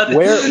 But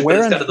where in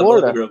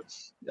Florida?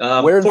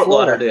 Fort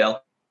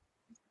Lauderdale.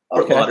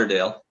 Fort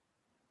Lauderdale.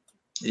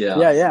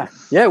 Yeah.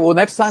 Well,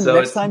 next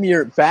time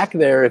you're back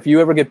there, if you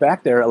ever get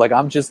back there,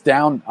 I'm just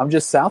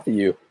south of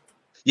you.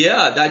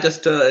 Yeah, I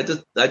just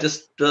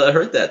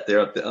heard that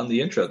there on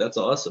the intro. That's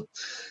awesome.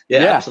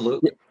 Yeah.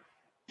 Absolutely.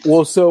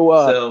 Well,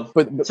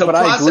 but process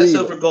I agree.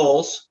 Over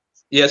goals.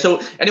 Yeah.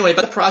 So anyway,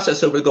 about the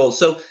process over goals.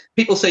 So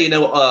people say,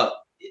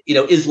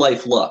 is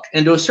life luck?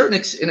 And to a certain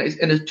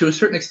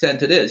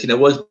extent, it is.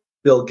 Was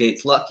Bill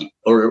Gates lucky,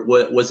 or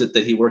was it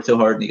that he worked so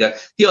hard and he got?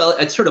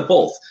 It's sort of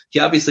both. He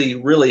obviously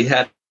really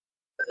had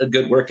a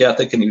good work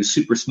ethic, and he was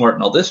super smart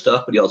and all this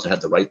stuff, but he also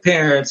had the right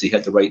parents, he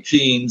had the right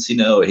genes, he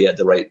had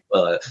the right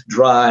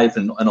drive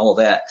and all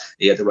that,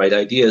 he had the right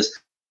ideas,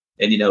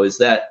 and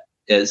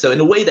so in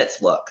a way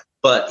that's luck.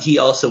 But he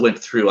also went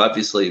through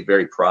obviously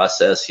very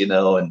process,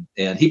 and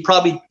he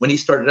probably, when he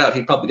started out,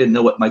 he probably didn't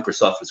know what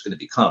Microsoft was going to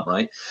become,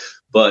 right?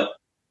 But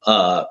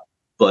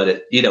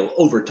it,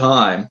 over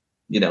time,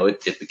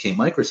 it became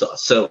Microsoft.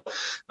 So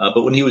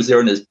but when he was there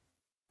in his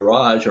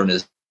garage, or in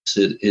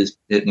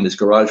his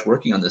garage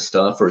working on this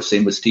stuff, or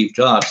same with Steve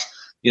Jobs,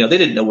 they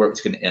didn't know where it was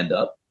going to end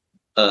up.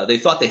 They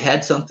thought they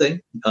had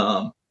something,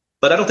 but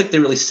I don't think they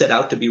really set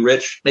out to be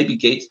rich. Maybe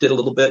Gates did a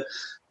little bit,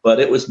 but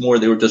it was more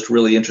they were just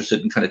really interested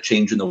in kind of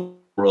changing the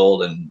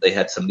world, and they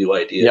had some new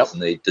ideas,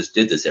 and they just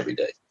did this every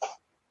day.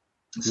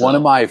 So, one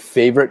of my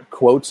favorite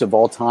quotes of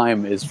all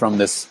time is from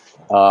this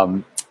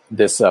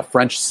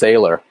French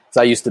sailor.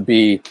 So I used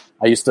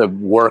to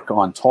work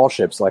on tall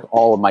ships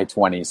all of my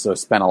 20s, so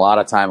spent a lot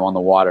of time on the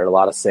water, a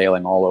lot of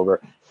sailing all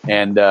over.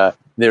 And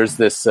there's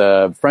this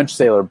French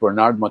sailor,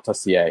 Bernard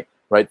Moitessier,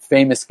 right?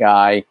 Famous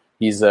guy.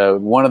 He's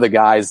one of the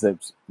guys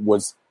that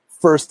was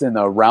first in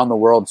a round the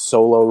world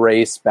solo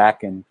race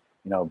back in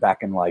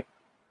like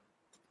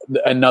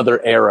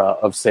another era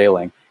of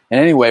sailing. And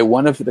anyway,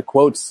 one of the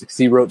quotes,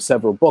 he wrote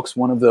several books.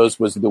 One of those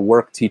was "The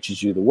work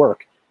teaches you the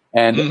work."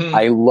 And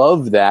I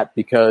love that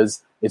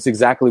because it's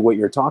exactly what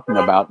you're talking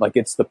about. Like,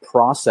 it's the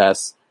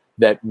process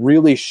that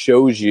really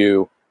shows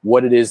you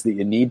what it is that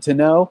you need to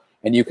know,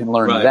 and you can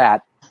learn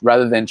that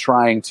rather than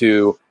trying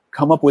to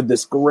come up with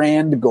this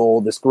grand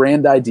goal, this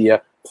grand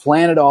idea,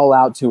 plan it all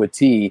out to a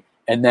T,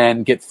 and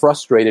then get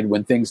frustrated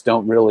when things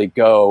don't really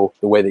go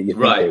the way that you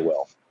think they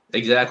will.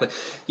 Exactly.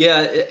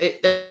 Yeah,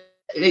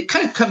 it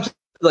kind of comes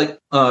like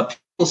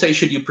people say,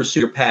 should you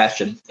pursue your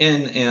passion?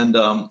 And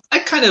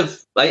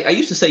I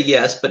used to say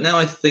yes, but now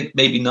I think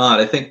maybe not.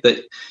 I think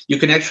that you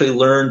can actually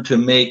learn to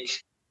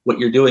make what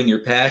you're doing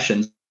your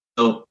passion.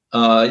 So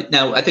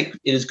now I think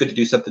it is good to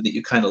do something that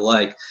you kind of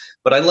like,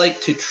 but I like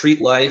to treat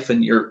life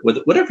and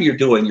whatever you're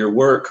doing, your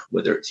work,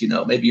 whether it's,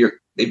 maybe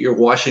you're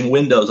washing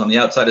windows on the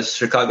outside of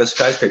Chicago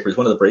skyscrapers.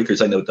 One of the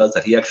breakers I know does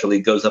that. He actually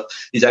goes up,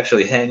 he's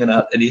actually hanging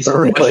out and he's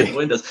washing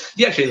windows.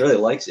 He actually really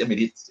likes it. I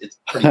mean, it's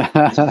pretty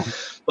amazing.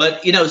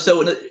 But,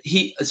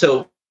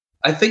 so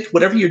I think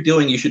whatever you're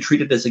doing, you should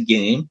treat it as a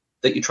game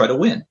that you try to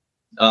win.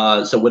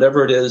 So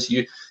whatever it is,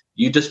 you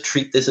just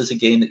treat this as a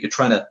game that you're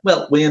trying to,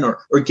 win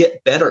or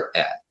get better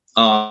at.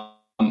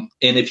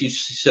 And if you,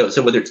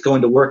 so whether it's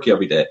going to work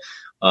every day,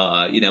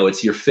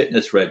 it's your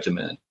fitness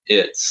regimen,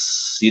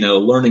 it's,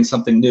 learning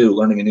something new,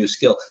 learning a new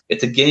skill.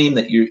 It's a game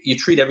that you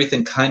treat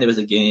everything kind of as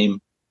a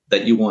game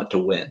that you want to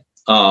win.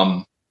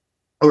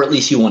 Or at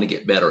least you want to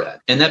get better at.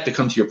 And that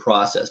becomes your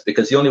process,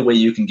 because the only way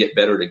you can get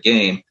better at a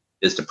game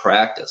is to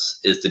practice,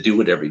 is to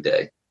do it every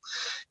day.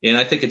 And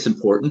I think it's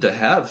important to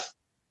have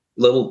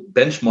little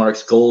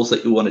benchmarks, goals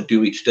that you want to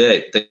do each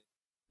day, that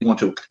you want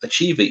to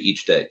achieve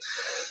each day.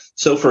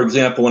 So, for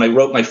example, when I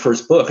wrote my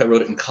first book, I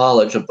wrote it in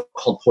college, a book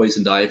called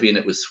Poisoned Ivy, and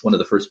it was one of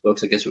the first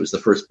books. I guess it was the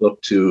first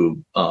book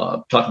to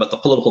talk about the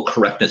political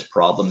correctness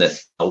problem that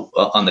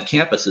on the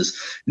campuses.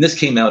 And this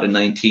came out in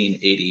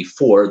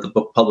 1984. The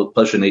book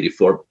published in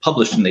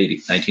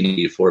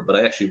 1984, but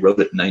I actually wrote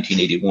it in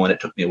 1981.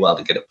 It took me a while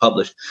to get it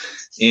published,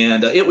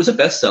 and it was a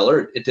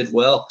bestseller. It did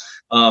well.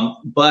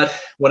 But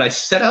when I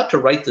set out to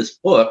write this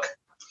book,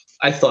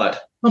 I thought,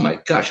 oh my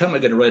gosh, how am I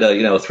going to write a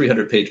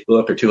 300-page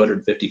book or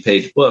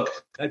 250-page book?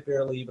 I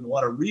barely even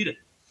want to read it.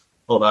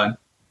 Hold on,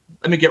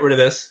 let me get rid of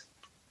this.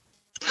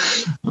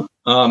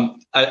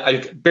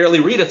 I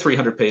barely read a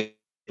 300-page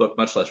book,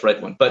 much less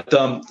write one. But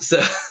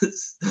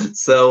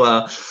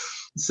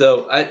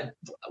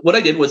what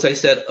I did was I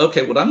said,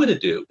 okay, what I'm going to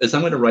do is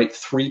I'm going to write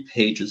 3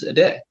 pages a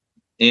day.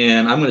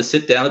 And I'm going to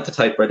sit down at the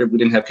typewriter. We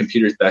didn't have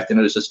computers back then.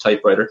 It was just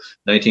typewriter,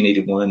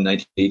 1981,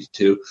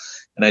 1982.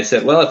 And I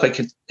said, well, if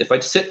I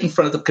sit in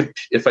front of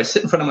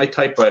my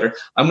typewriter,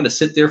 I'm going to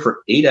sit there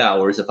for 8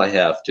 hours if I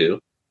have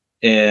to.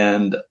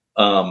 And,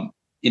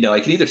 I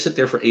can either sit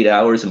there for 8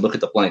 hours and look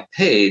at the blank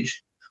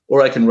page,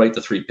 or I can write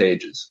the 3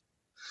 pages.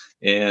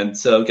 And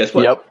so guess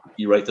what? Yep.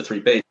 You write the 3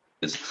 pages.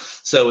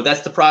 So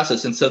that's the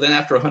process. And so then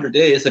after 100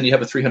 days, then you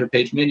have a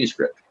 300-page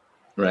manuscript,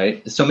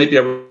 right? So maybe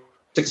I wrote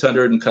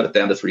 600 and cut it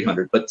down to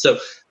 300. But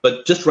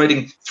just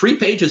writing 3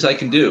 pages I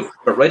can do,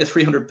 but write a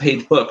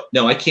 300-page book,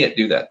 no, I can't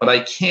do that. But I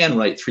can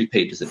write 3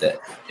 pages a day.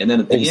 And then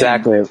at the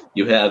end,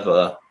 you have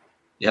a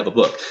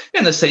book.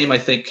 And the same, I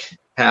think,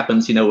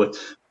 happens, with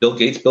Bill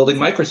Gates building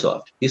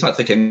Microsoft. He's not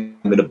thinking,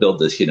 I'm going to build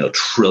this, $1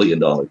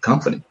 trillion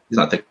company. He's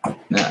not thinking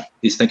that.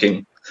 He's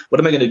thinking, what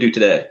am I going to do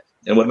today?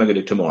 And what am I going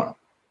to do tomorrow?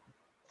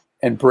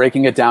 And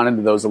breaking it down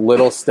into those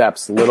little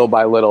steps, little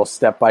by little,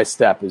 step by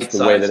step, is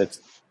the way that it's.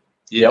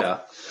 Yeah.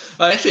 Yep.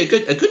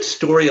 Actually, a good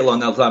story along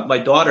that line. My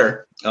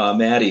daughter,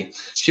 Maddie,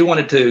 she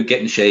wanted to get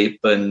in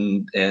shape,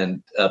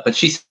 but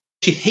she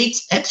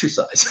hates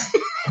exercise.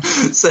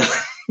 so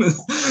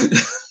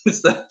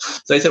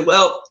I said,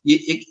 well,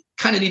 you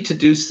kind of need to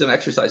do some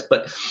exercise,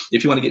 but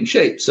if you want to get in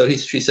shape. So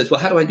she says, well,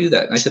 how do I do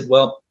that? And I said,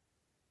 well,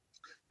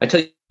 I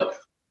tell you what,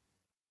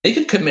 make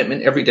a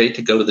commitment every day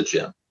to go to the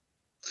gym.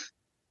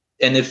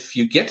 And if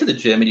you get to the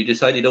gym and you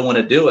decide you don't want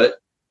to do it,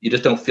 you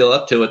just don't feel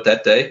up to it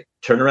that day,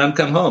 turn around,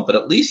 come home. But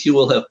at least you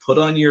will have put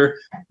on your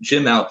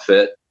gym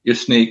outfit, your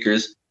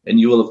sneakers,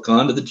 and you will have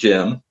gone to the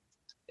gym.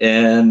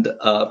 And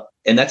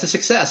that's a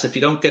success. If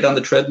you don't get on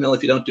the treadmill,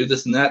 if you don't do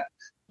this and that,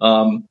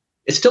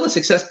 it's still a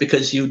success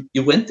because you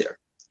went there.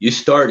 You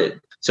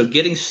started. So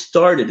getting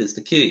started is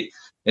the key.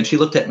 And she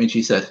looked at me and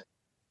she said,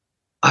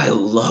 I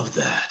love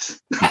that.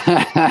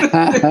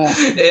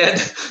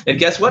 and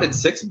guess what? In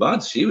 6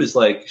 months, she was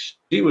like,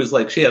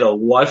 she had a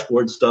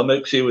washboard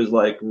stomach. She was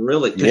like,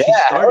 really? She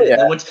started.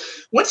 Yeah. And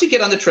once you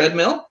get on the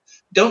treadmill,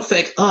 don't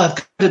think, oh, I've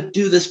got to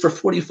do this for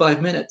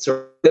 45 minutes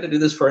or I've got to do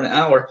this for an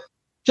hour.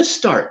 Just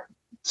start.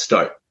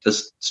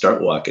 Just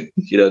start walking,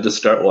 just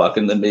start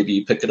walking. Then maybe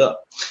you pick it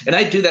up. And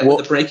I do that with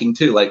the braking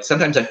too. Like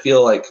sometimes I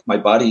feel like my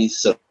body's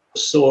so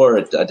sore.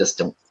 I just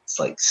don't. It's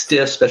like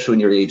stiff, especially when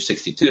you're age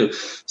 62.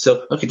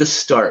 So, okay, just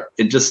start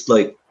and just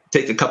like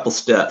take a couple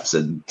steps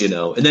and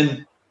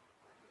then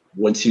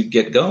once you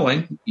get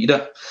going, you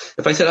don't.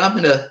 If I said I'm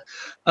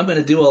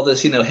gonna do all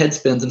this, head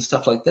spins and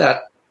stuff like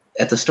that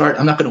at the start,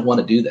 I'm not going to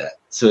want to do that.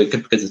 So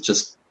because it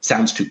just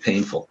sounds too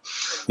painful.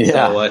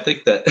 Yeah. So I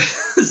think that.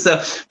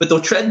 But the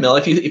treadmill,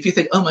 if you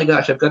think, oh my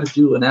gosh, I've got to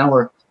do an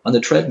hour on the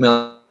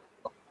treadmill,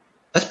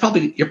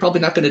 you're probably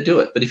not going to do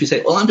it. But if you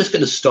say, well, I'm just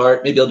going to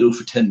start, maybe I'll do it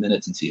for 10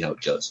 minutes and see how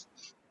it goes.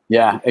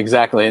 Yeah,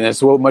 exactly. And it's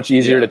so much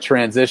easier to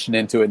transition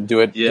into it and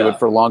do it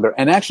for longer.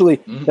 And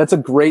actually, that's a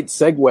great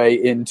segue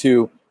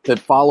into the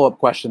follow-up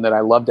question that I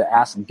love to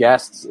ask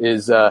guests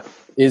is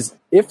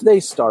if they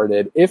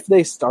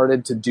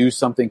started to do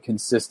something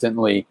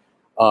consistently,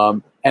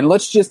 and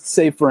let's just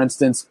say, for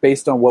instance,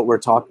 based on what we're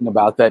talking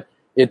about, that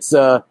it's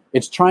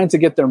trying to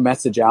get their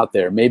message out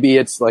there. Maybe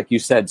it's, like you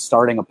said,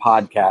 starting a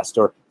podcast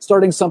or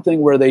starting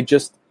something where they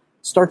just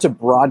start to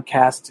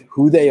broadcast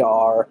who they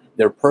are,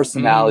 their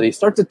personality,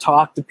 start to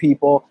talk to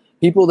people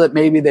that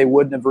maybe they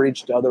wouldn't have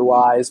reached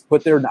otherwise,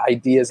 put their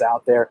ideas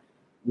out there.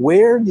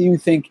 Where do you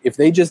think, if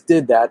they just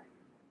did that,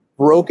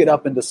 broke it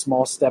up into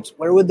small steps,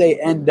 where would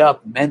they end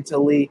up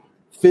mentally,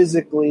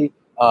 physically?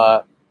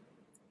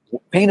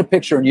 Paint a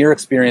picture in your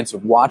experience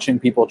of watching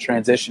people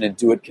transition and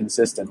do it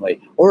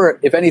consistently, or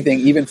if anything,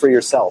 even for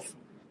yourself.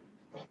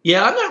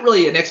 Yeah, I'm not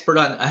really an expert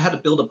on how to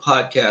build a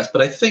podcast,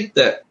 but I think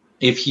that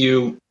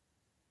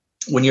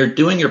when you're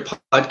doing your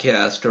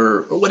podcast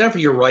or whatever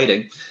you're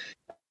writing,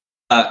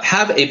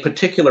 have a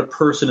particular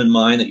person in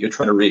mind that you're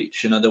trying to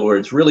reach. In other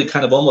words, really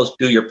kind of almost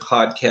do your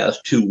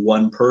podcast to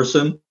one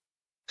person.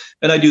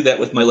 And I do that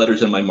with my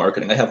letters and my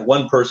marketing. I have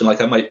one person,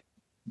 like I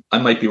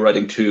might be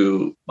writing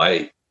to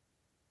my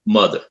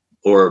mother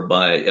or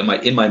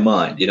in my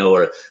mind,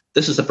 or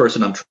this is the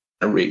person I'm trying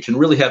to reach, and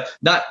really have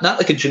not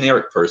like a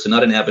generic person,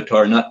 not an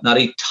avatar, not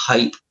a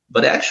type,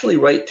 but actually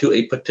write to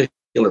a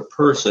particular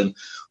person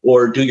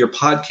or do your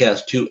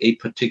podcast to a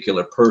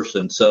particular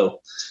person.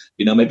 So,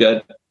 maybe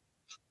I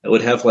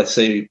would have, let's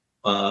say,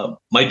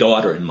 my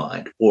daughter in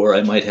mind, or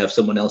I might have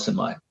someone else in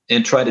mind,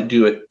 and try to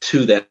do it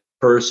to that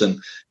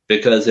person.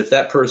 Because if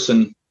that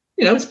person,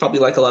 it's probably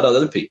like a lot of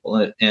other people,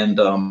 and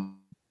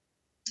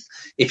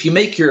if you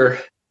make your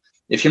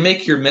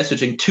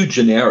messaging too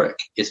generic,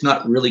 it's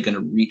not really going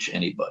to reach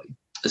anybody.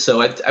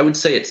 So I would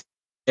say it's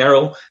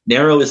narrow.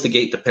 Narrow is the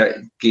gate to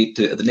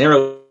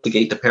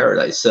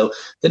paradise. So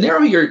the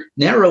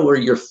narrower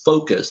your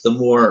focus, the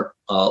more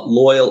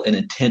loyal and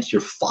intense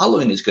your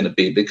following is going to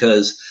be,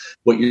 because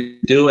what you're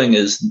doing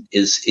is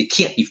it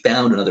can't be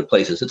found in other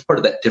places. It's part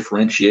of that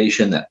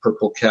differentiation, that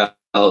purple cow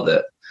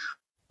that.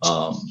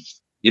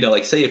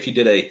 Like say if you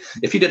did a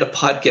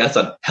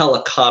podcast on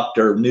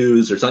helicopter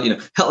news or something,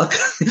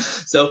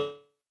 so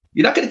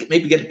you're not going to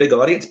maybe get a big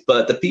audience,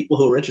 but the people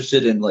who are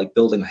interested in like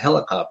building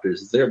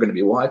helicopters, they're going to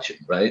be watching,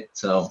 right?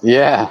 So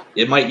yeah,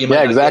 you might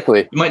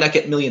not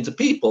get millions of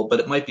people, but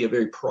it might be a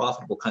very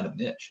profitable kind of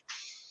niche.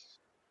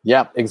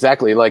 Yeah,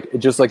 exactly. Like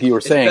just like you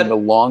were saying, the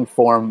long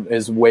form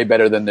is way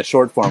better than the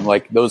short form.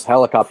 Like those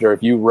helicopter,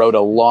 if you wrote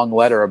a long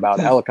letter about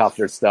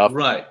helicopter stuff,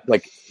 right?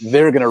 Like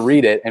they're going to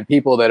read it, and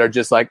people that are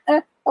just like,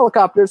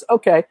 helicopters,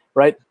 okay,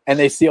 right? And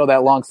they see all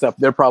that long stuff,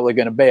 they're probably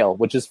going to bail,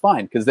 which is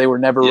fine because they were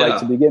never right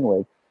to begin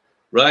with.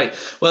 Right.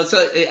 Well,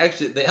 so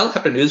actually, the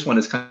helicopter news one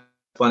is kind of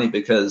funny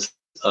because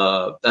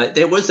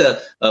there was a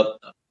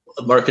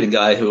marketing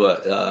guy who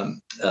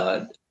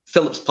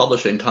Phillips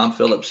Publishing, Tom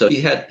Phillips. So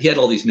he had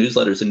all these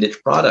newsletters and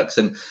niche products,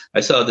 and I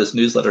saw this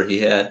newsletter he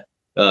had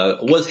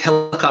was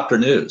helicopter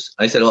news.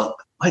 I said, "Oh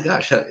my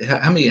gosh,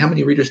 how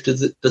many readers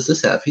does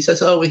this have?" He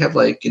says, "Oh, we have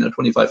like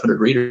 2,500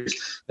 readers."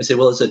 I say,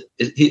 "Well, is it?"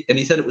 And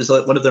he said it was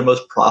like one of their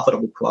most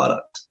profitable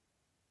products.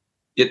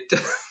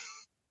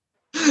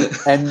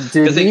 And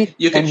did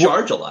you can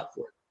charge a lot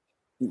for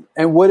it.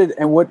 And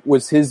what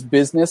was his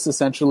business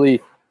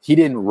essentially? He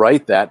didn't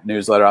write that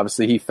newsletter.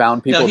 Obviously, he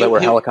found people that were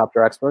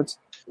helicopter experts.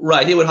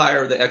 Right. He would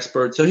hire the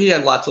experts. So he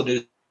had lots of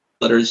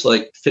newsletters,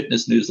 like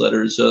fitness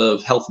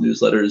newsletters, health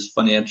newsletters,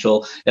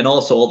 financial, and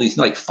also all these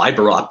like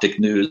fiber optic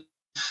news,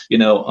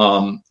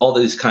 all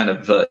these kind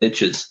of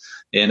niches.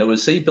 And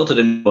he built it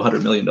into a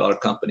 $100 million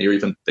company, or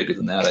even bigger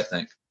than that, I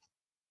think.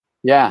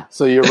 Yeah.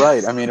 So you're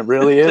right. I mean, it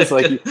really is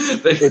like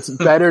it's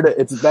better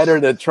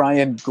to try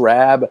and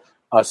grab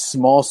a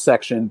small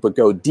section, but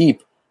go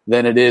deep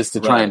than it is to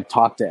try and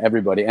talk to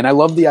everybody. And I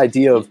love the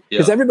idea of,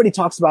 because everybody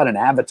talks about an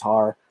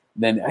avatar.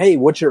 Then, hey,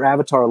 what's your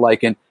avatar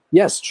like? And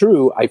yes,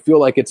 true. I feel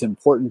like it's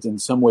important in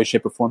some way,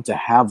 shape, or form to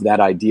have that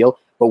ideal.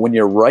 But when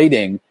you're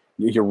writing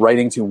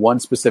to one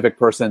specific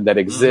person that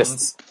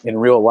exists in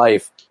real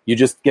life. You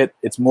just get,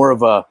 it's more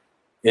of a,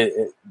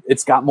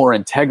 it's got more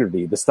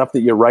integrity. The stuff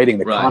that you're writing,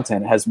 the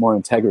content has more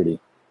integrity.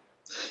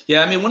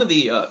 Yeah, I mean, one of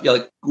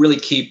the really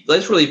key,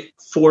 that's really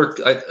four.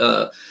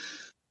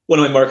 One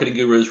of my marketing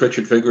gurus,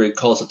 Richard Vigre,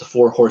 calls it the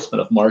 4 horsemen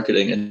of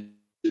marketing, and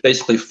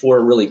basically 4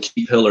 really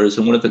key pillars.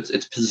 And one of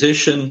it's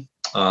position.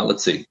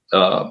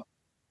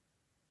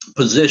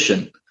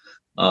 Position,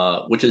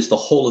 which is the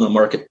hole in the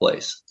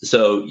marketplace.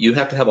 So you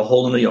have to have a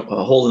hole in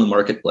the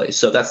marketplace.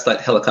 So that's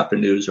that helicopter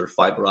news or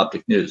fiber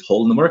optic news,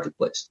 hole in the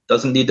marketplace.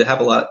 Doesn't need to have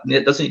a lot.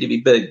 It doesn't need to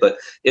be big, but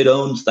it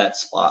owns that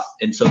spot.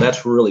 And so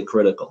that's really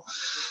critical.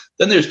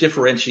 Then there's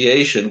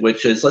differentiation,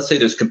 which is, let's say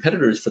there's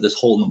competitors for this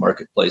hole in the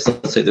marketplace.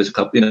 Let's say there's a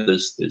couple,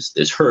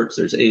 there's Hertz,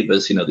 there's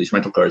Avis, these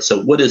rental cars.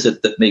 So what is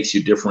it that makes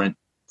you different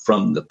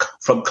from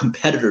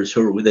competitors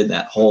who are within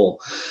that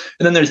hole?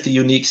 And then there's the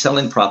unique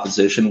selling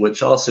proposition,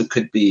 which also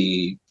could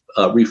be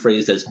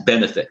rephrased as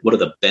benefit. What are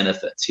the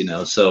benefits?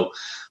 So,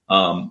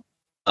 and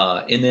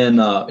then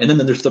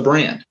there's the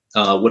brand.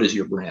 What is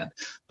your brand?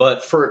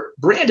 But for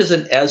brand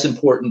isn't as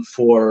important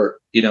for,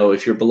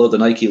 if you're below the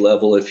Nike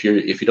level, if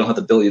you don't have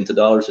the billions of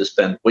dollars to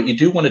spend. What you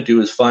do want to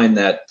do is find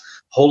that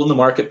hole in the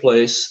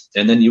marketplace,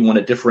 and then you want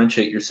to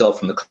differentiate yourself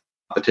from the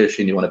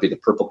competition. You want to be the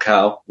purple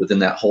cow within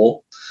that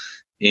hole.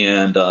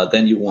 And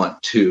then you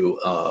want to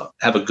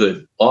have a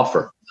good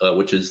offer,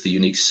 which is the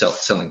unique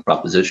selling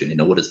proposition.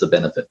 What is the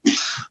benefit,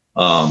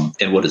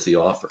 and what is the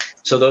offer?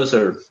 So those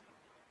are,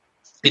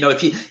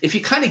 if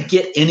you kind of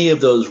get any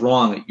of those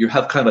wrong, you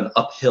have kind of an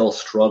uphill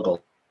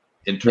struggle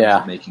in terms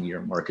of making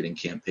your marketing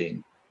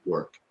campaign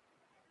work.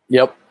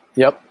 Yep.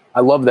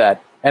 I love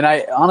that. And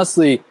I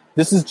honestly,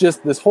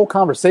 this whole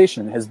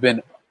conversation has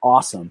been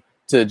awesome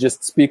to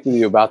just speak with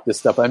you about this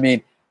stuff. I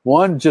mean,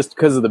 one, just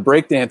because of the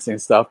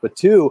breakdancing stuff, but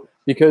two,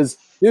 because,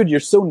 dude, you're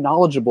so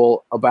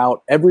knowledgeable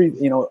about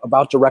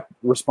about direct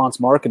response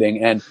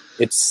marketing, and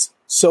it's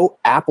so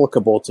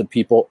applicable to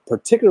people,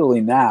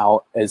 particularly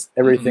now as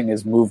everything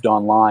has moved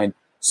online.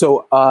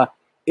 So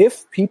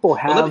if people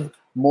have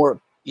more...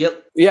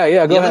 Yep.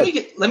 Yeah. Go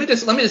ahead. Let me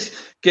just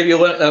give you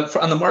one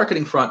on the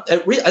marketing front.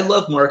 I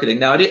love marketing.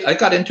 Now, I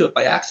got into it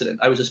by accident.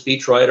 I was a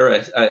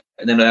speechwriter,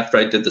 and then after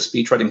I did the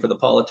speechwriting for the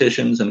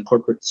politicians and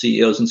corporate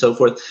CEOs and so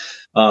forth,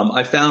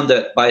 I found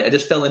that I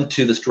just fell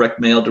into this direct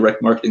mail,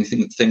 direct marketing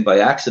thing by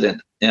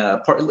accident.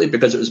 Partly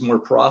because it was more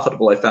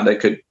profitable. I found I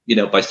could,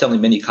 by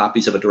selling many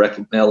copies of a direct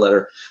mail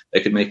letter,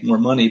 I could make more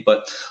money.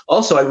 But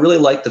also, I really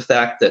like the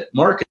fact that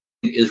marketing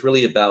is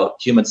really about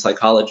human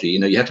psychology.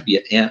 You have to be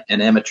an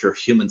amateur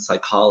human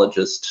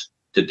psychologist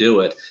to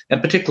do it.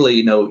 And particularly,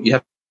 you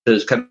have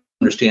to kind of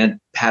understand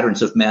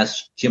patterns of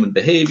mass human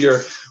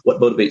behavior, what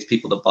motivates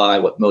people to buy,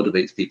 what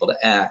motivates people to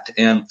act.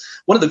 And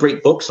one of the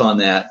great books on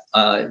that,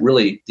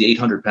 really the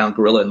 800-pound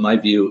gorilla in my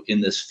view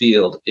in this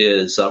field,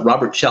 is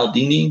Robert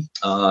Cialdini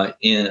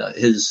in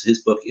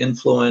his book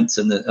Influence,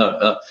 and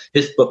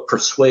his book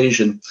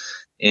Persuasion.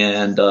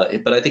 And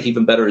but I think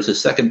even better is his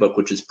second book,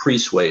 which is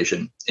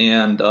Persuasion.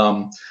 And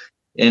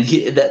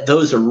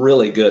those are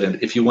really good.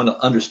 And if you want to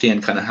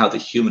understand kind of how the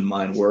human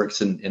mind works,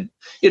 and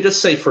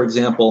just say, for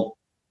example,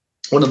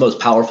 one of the most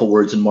powerful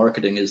words in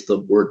marketing is the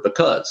word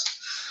because.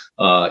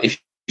 If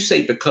you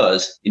say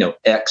because,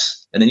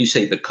 X, and then you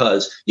say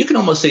because, you can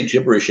almost say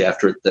gibberish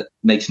after it that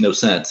makes no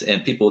sense.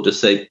 And people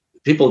just think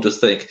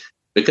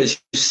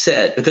because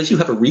you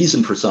have a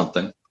reason for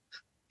something,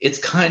 it's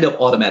kind of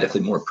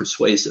automatically more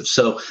persuasive.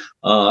 So,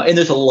 and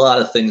there's a lot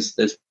of things.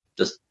 There's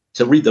just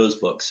to read those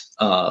books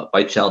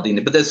by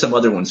Cialdini, but there's some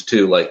other ones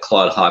too, like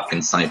Claude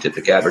Hopkins'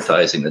 Scientific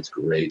Advertising. That's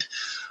great.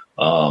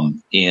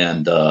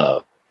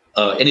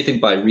 Anything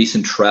by Rees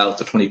and Trout,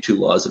 the 22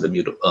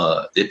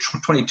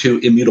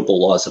 Immutable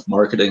Laws of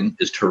Marketing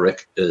is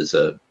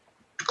a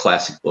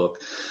classic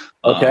book.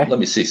 Okay. Let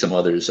me see some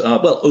others.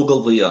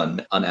 Ogilvy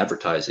on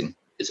advertising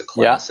is a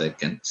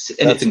classic, and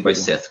anything by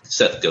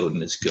Seth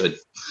Godin is good.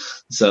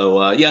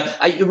 So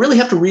you really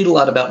have to read a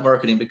lot about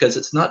marketing, because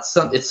it's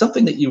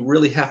something that you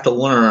really have to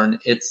learn.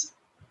 A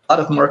lot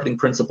of marketing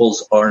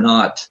principles are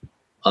not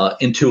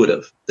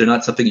intuitive. They're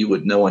not something you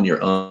would know on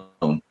your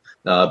own,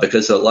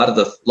 because a lot of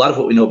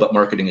what we know about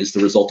marketing is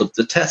the result of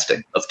the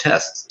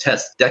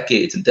tests,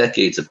 decades and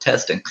decades of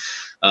testing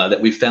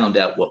that we found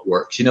out what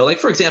works. Like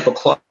for example,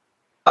 Claude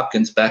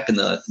Hopkins back in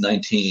the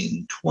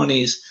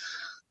 1920s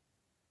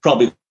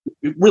probably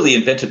really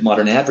invented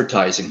modern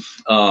advertising.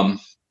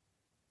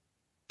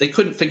 They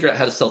couldn't figure out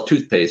how to sell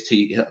toothpaste.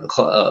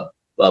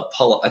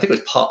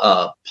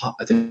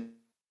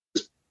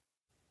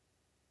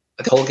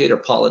 Colgate or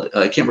Paula,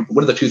 I can't remember,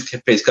 one of the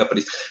toothpaste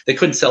companies. They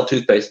couldn't sell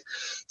toothpaste.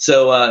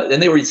 So then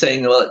they were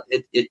saying, well,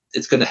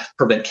 it's going to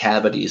prevent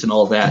cavities and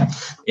all that.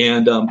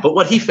 And but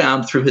what he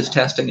found through his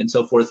testing and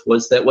so forth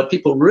was that what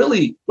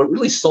really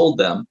sold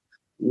them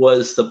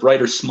was the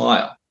brighter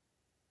smile.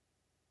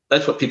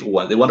 That's what people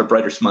wanted. They want a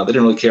brighter smile. They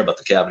didn't really care about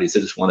the cavities. They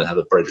just wanted to have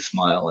a brighter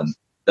smile and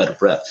better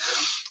breath.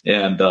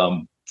 And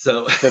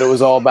so but it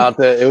was all about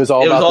the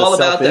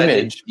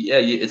self-image.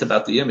 It's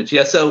about the image.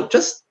 Yeah. So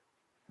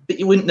but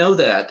you wouldn't know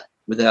that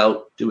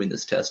without doing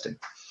this testing.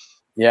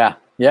 Yeah.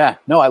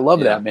 No, I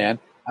love that, man.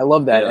 I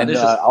love that. And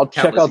I'll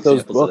check out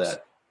those books.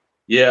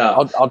 Yeah.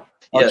 I'll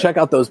check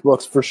out those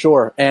books for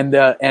sure. And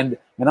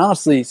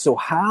honestly, so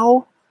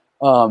how,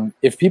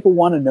 if people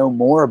want to know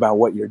more about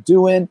what you're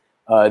doing,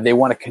 they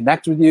want to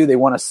connect with you, they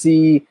want to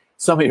see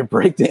some of your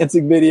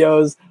breakdancing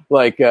videos,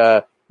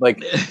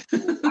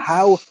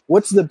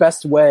 what's the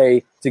best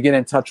way to get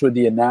in touch with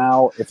you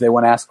now if they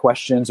want to ask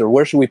questions, or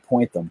where should we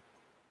point them?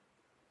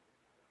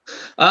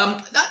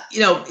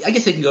 I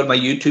guess they can go to my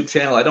YouTube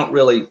channel. I don't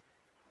really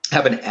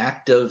have an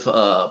active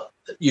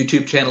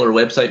YouTube channel or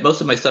website.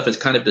 Most of my stuff is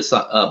kind of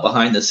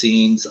behind the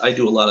scenes. I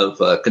do a lot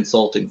of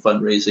consulting,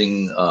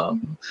 fundraising,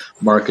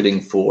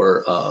 marketing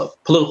for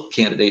political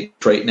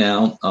candidates right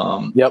now.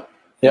 Yep.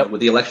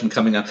 With the election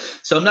coming up,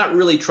 so I'm not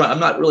really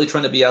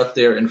trying to be out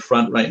there in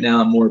front right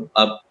now.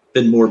 I've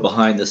been more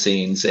behind the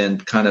scenes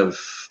and kind of.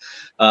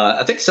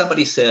 I think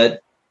somebody said,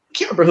 I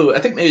can't remember who. I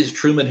think maybe it was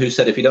Truman who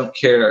said, if you don't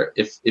care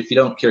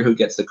who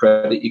gets the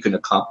credit, you can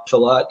accomplish a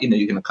lot.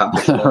 You can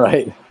accomplish a lot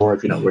right. more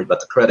if you're not worried about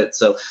the credit.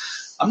 So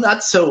I'm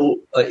not so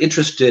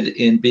interested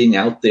in being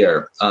out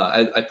there.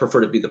 I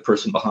prefer to be the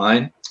person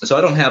behind. So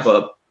I don't have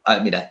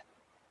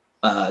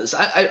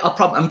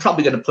I'm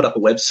probably going to put up a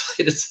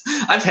website.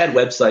 I've had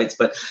websites,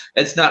 but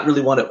it's not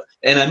really one of.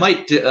 And I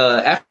might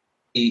after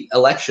the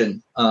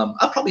election,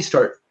 I'll probably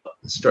start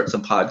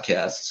some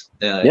podcasts.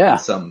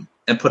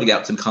 And putting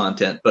out some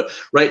content. But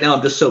right now,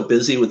 I'm just so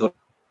busy with what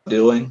I'm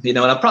doing. And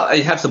I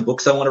have some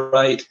books I want to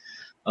write.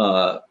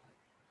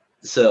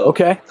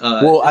 Okay.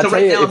 Well,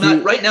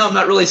 right now I'm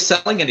not really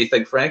selling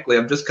anything. Frankly,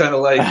 I'm just kind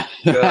of like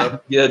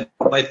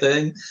my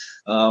thing.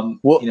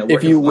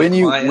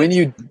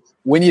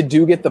 When you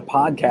do get the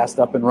podcast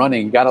up and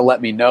running, you got to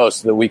let me know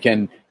so that we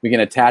can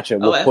attach it.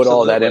 We'll put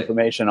all that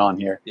information on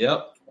here.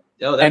 Yep.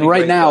 And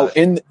right now,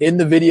 in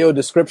the video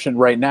description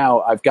right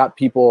now, I've got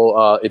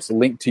people. It's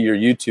linked to your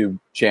YouTube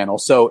channel.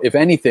 So if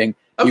anything,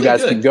 you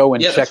guys can go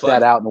and check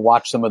that out and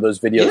watch some of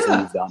those videos that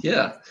you've done.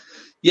 Yeah.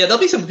 There'll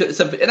be some,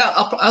 and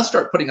I'll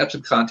start putting up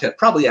some content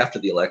probably after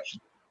the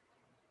election.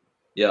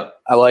 Yeah,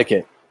 I like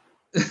it.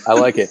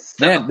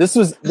 Man. This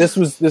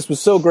was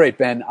so great,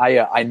 Ben.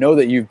 I know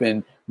that you've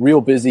been real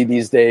busy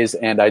these days,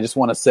 and I just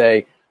want to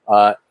say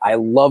I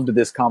loved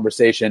this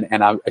conversation,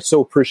 and I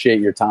so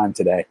appreciate your time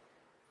today.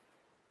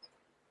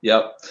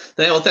 Yep.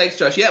 Well, thanks,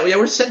 Josh. Yeah,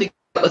 we're sending.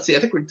 Let's see. I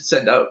think we're going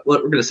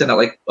to send out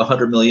like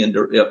 100 million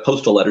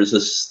postal letters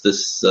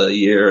this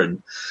year,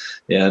 and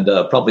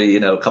probably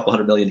a couple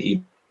 100 million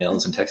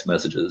emails and text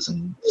messages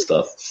and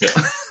stuff. Yeah.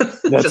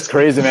 That's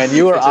crazy, man.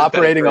 You are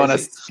operating on a.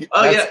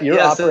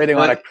 Operating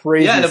on a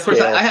crazy. Yeah, and of course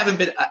scale. I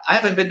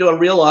haven't been to a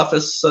real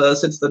office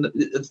since the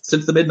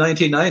mid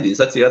 1990s.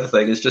 That's the other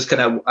thing. It's just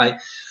kind of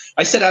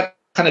I set out.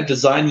 Kind of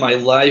designed my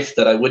life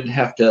that I wouldn't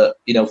have to,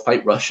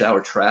 fight rush hour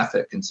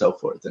traffic and so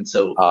forth. And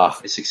so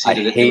I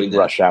succeeded at doing that.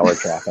 Rush hour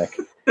traffic.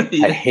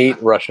 I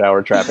hate rush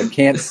hour traffic.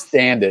 Can't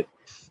stand it.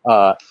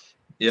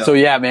 So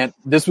yeah, man,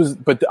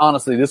 but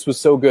honestly, this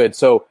was so good.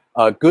 So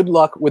good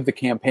luck with the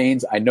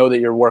campaigns. I know that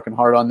you're working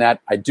hard on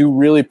that. I do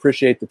really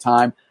appreciate the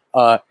time.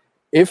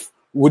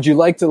 Would you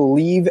like to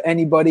leave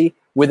anybody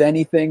with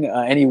anything,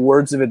 any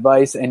words of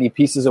advice, any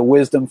pieces of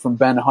wisdom from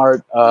Ben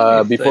Hart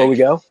before we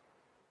go?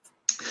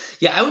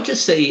 Yeah, I would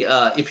just say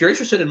if you're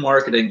interested in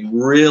marketing,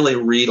 really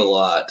read a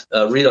lot.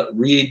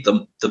 Read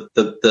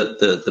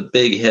the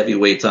big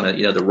heavyweights on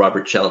it. The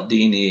Robert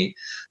Cialdini,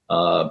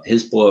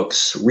 his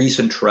books, Rees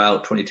and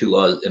Trout,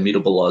 22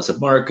 Immutable Laws of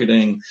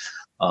Marketing.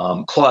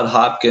 Claude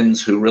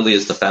Hopkins, who really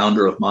is the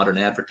founder of modern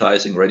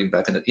advertising, writing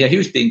back in he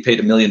was being paid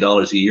 $1 million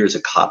a year as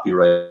a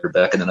copywriter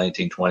back in the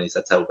 1920s.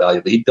 That's how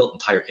valuable. He built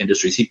entire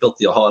industries. He built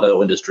the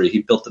auto industry.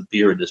 He built the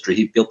beer industry.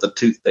 He built the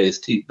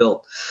toothpaste. He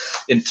built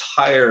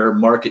entire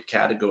market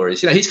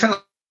categories. He's kind of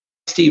like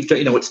Steve.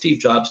 What Steve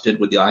Jobs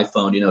did with the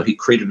iPhone. He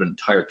created an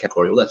entire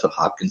category. Well, that's what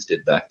Hopkins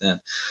did back then.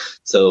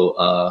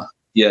 So,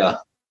 yeah.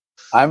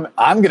 I'm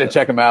going to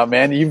check them out,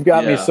 man. You've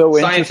got me so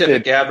interested.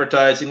 Scientific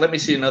advertising. Let me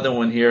see another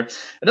one here.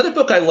 Another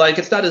book I like,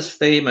 it's not as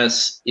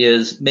famous,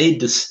 is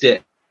Made to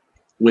Stick,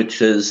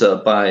 which is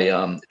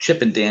by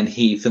Chip and Dan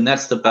Heath, and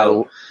that's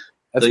about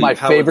my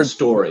favorite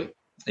story.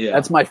 Yeah.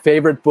 That's my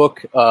favorite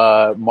book,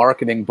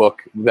 marketing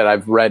book that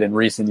I've read in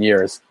recent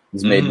years,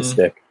 is Made to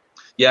Stick.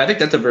 Yeah, I think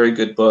that's a very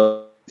good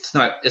book. It's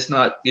not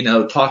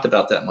talked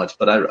about that much,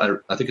 but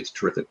I think it's a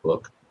terrific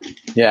book.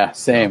 Yeah,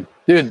 same.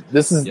 Dude,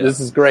 this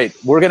is great.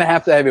 We're going to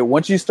have it.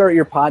 Once you start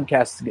your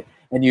podcast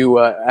and you,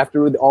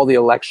 after all the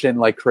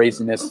election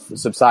craziness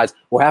subsides,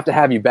 we'll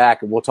have you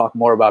back and we'll talk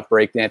more about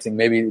breakdancing.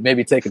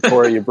 Maybe take a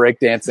tour of your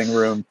breakdancing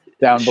room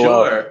down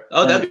below. Sure.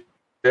 Oh, that'd be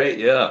great.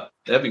 Yeah,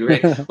 that'd be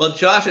great. Well,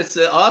 Josh, it's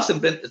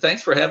awesome.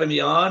 Thanks for having me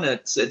on.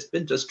 It's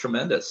been just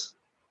tremendous.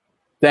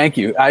 Thank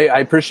you. I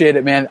appreciate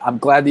it, man. I'm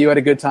glad that you had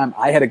a good time.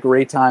 I had a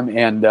great time,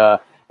 and I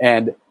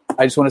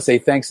just want to say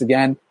thanks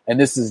again. And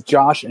this is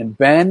Josh and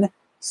Ben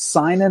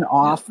signing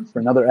off for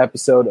another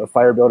episode of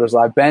Fire Builders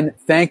Live. Ben,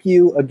 thank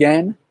you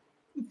again,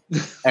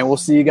 and we'll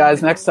see you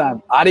guys next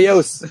time.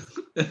 Adios.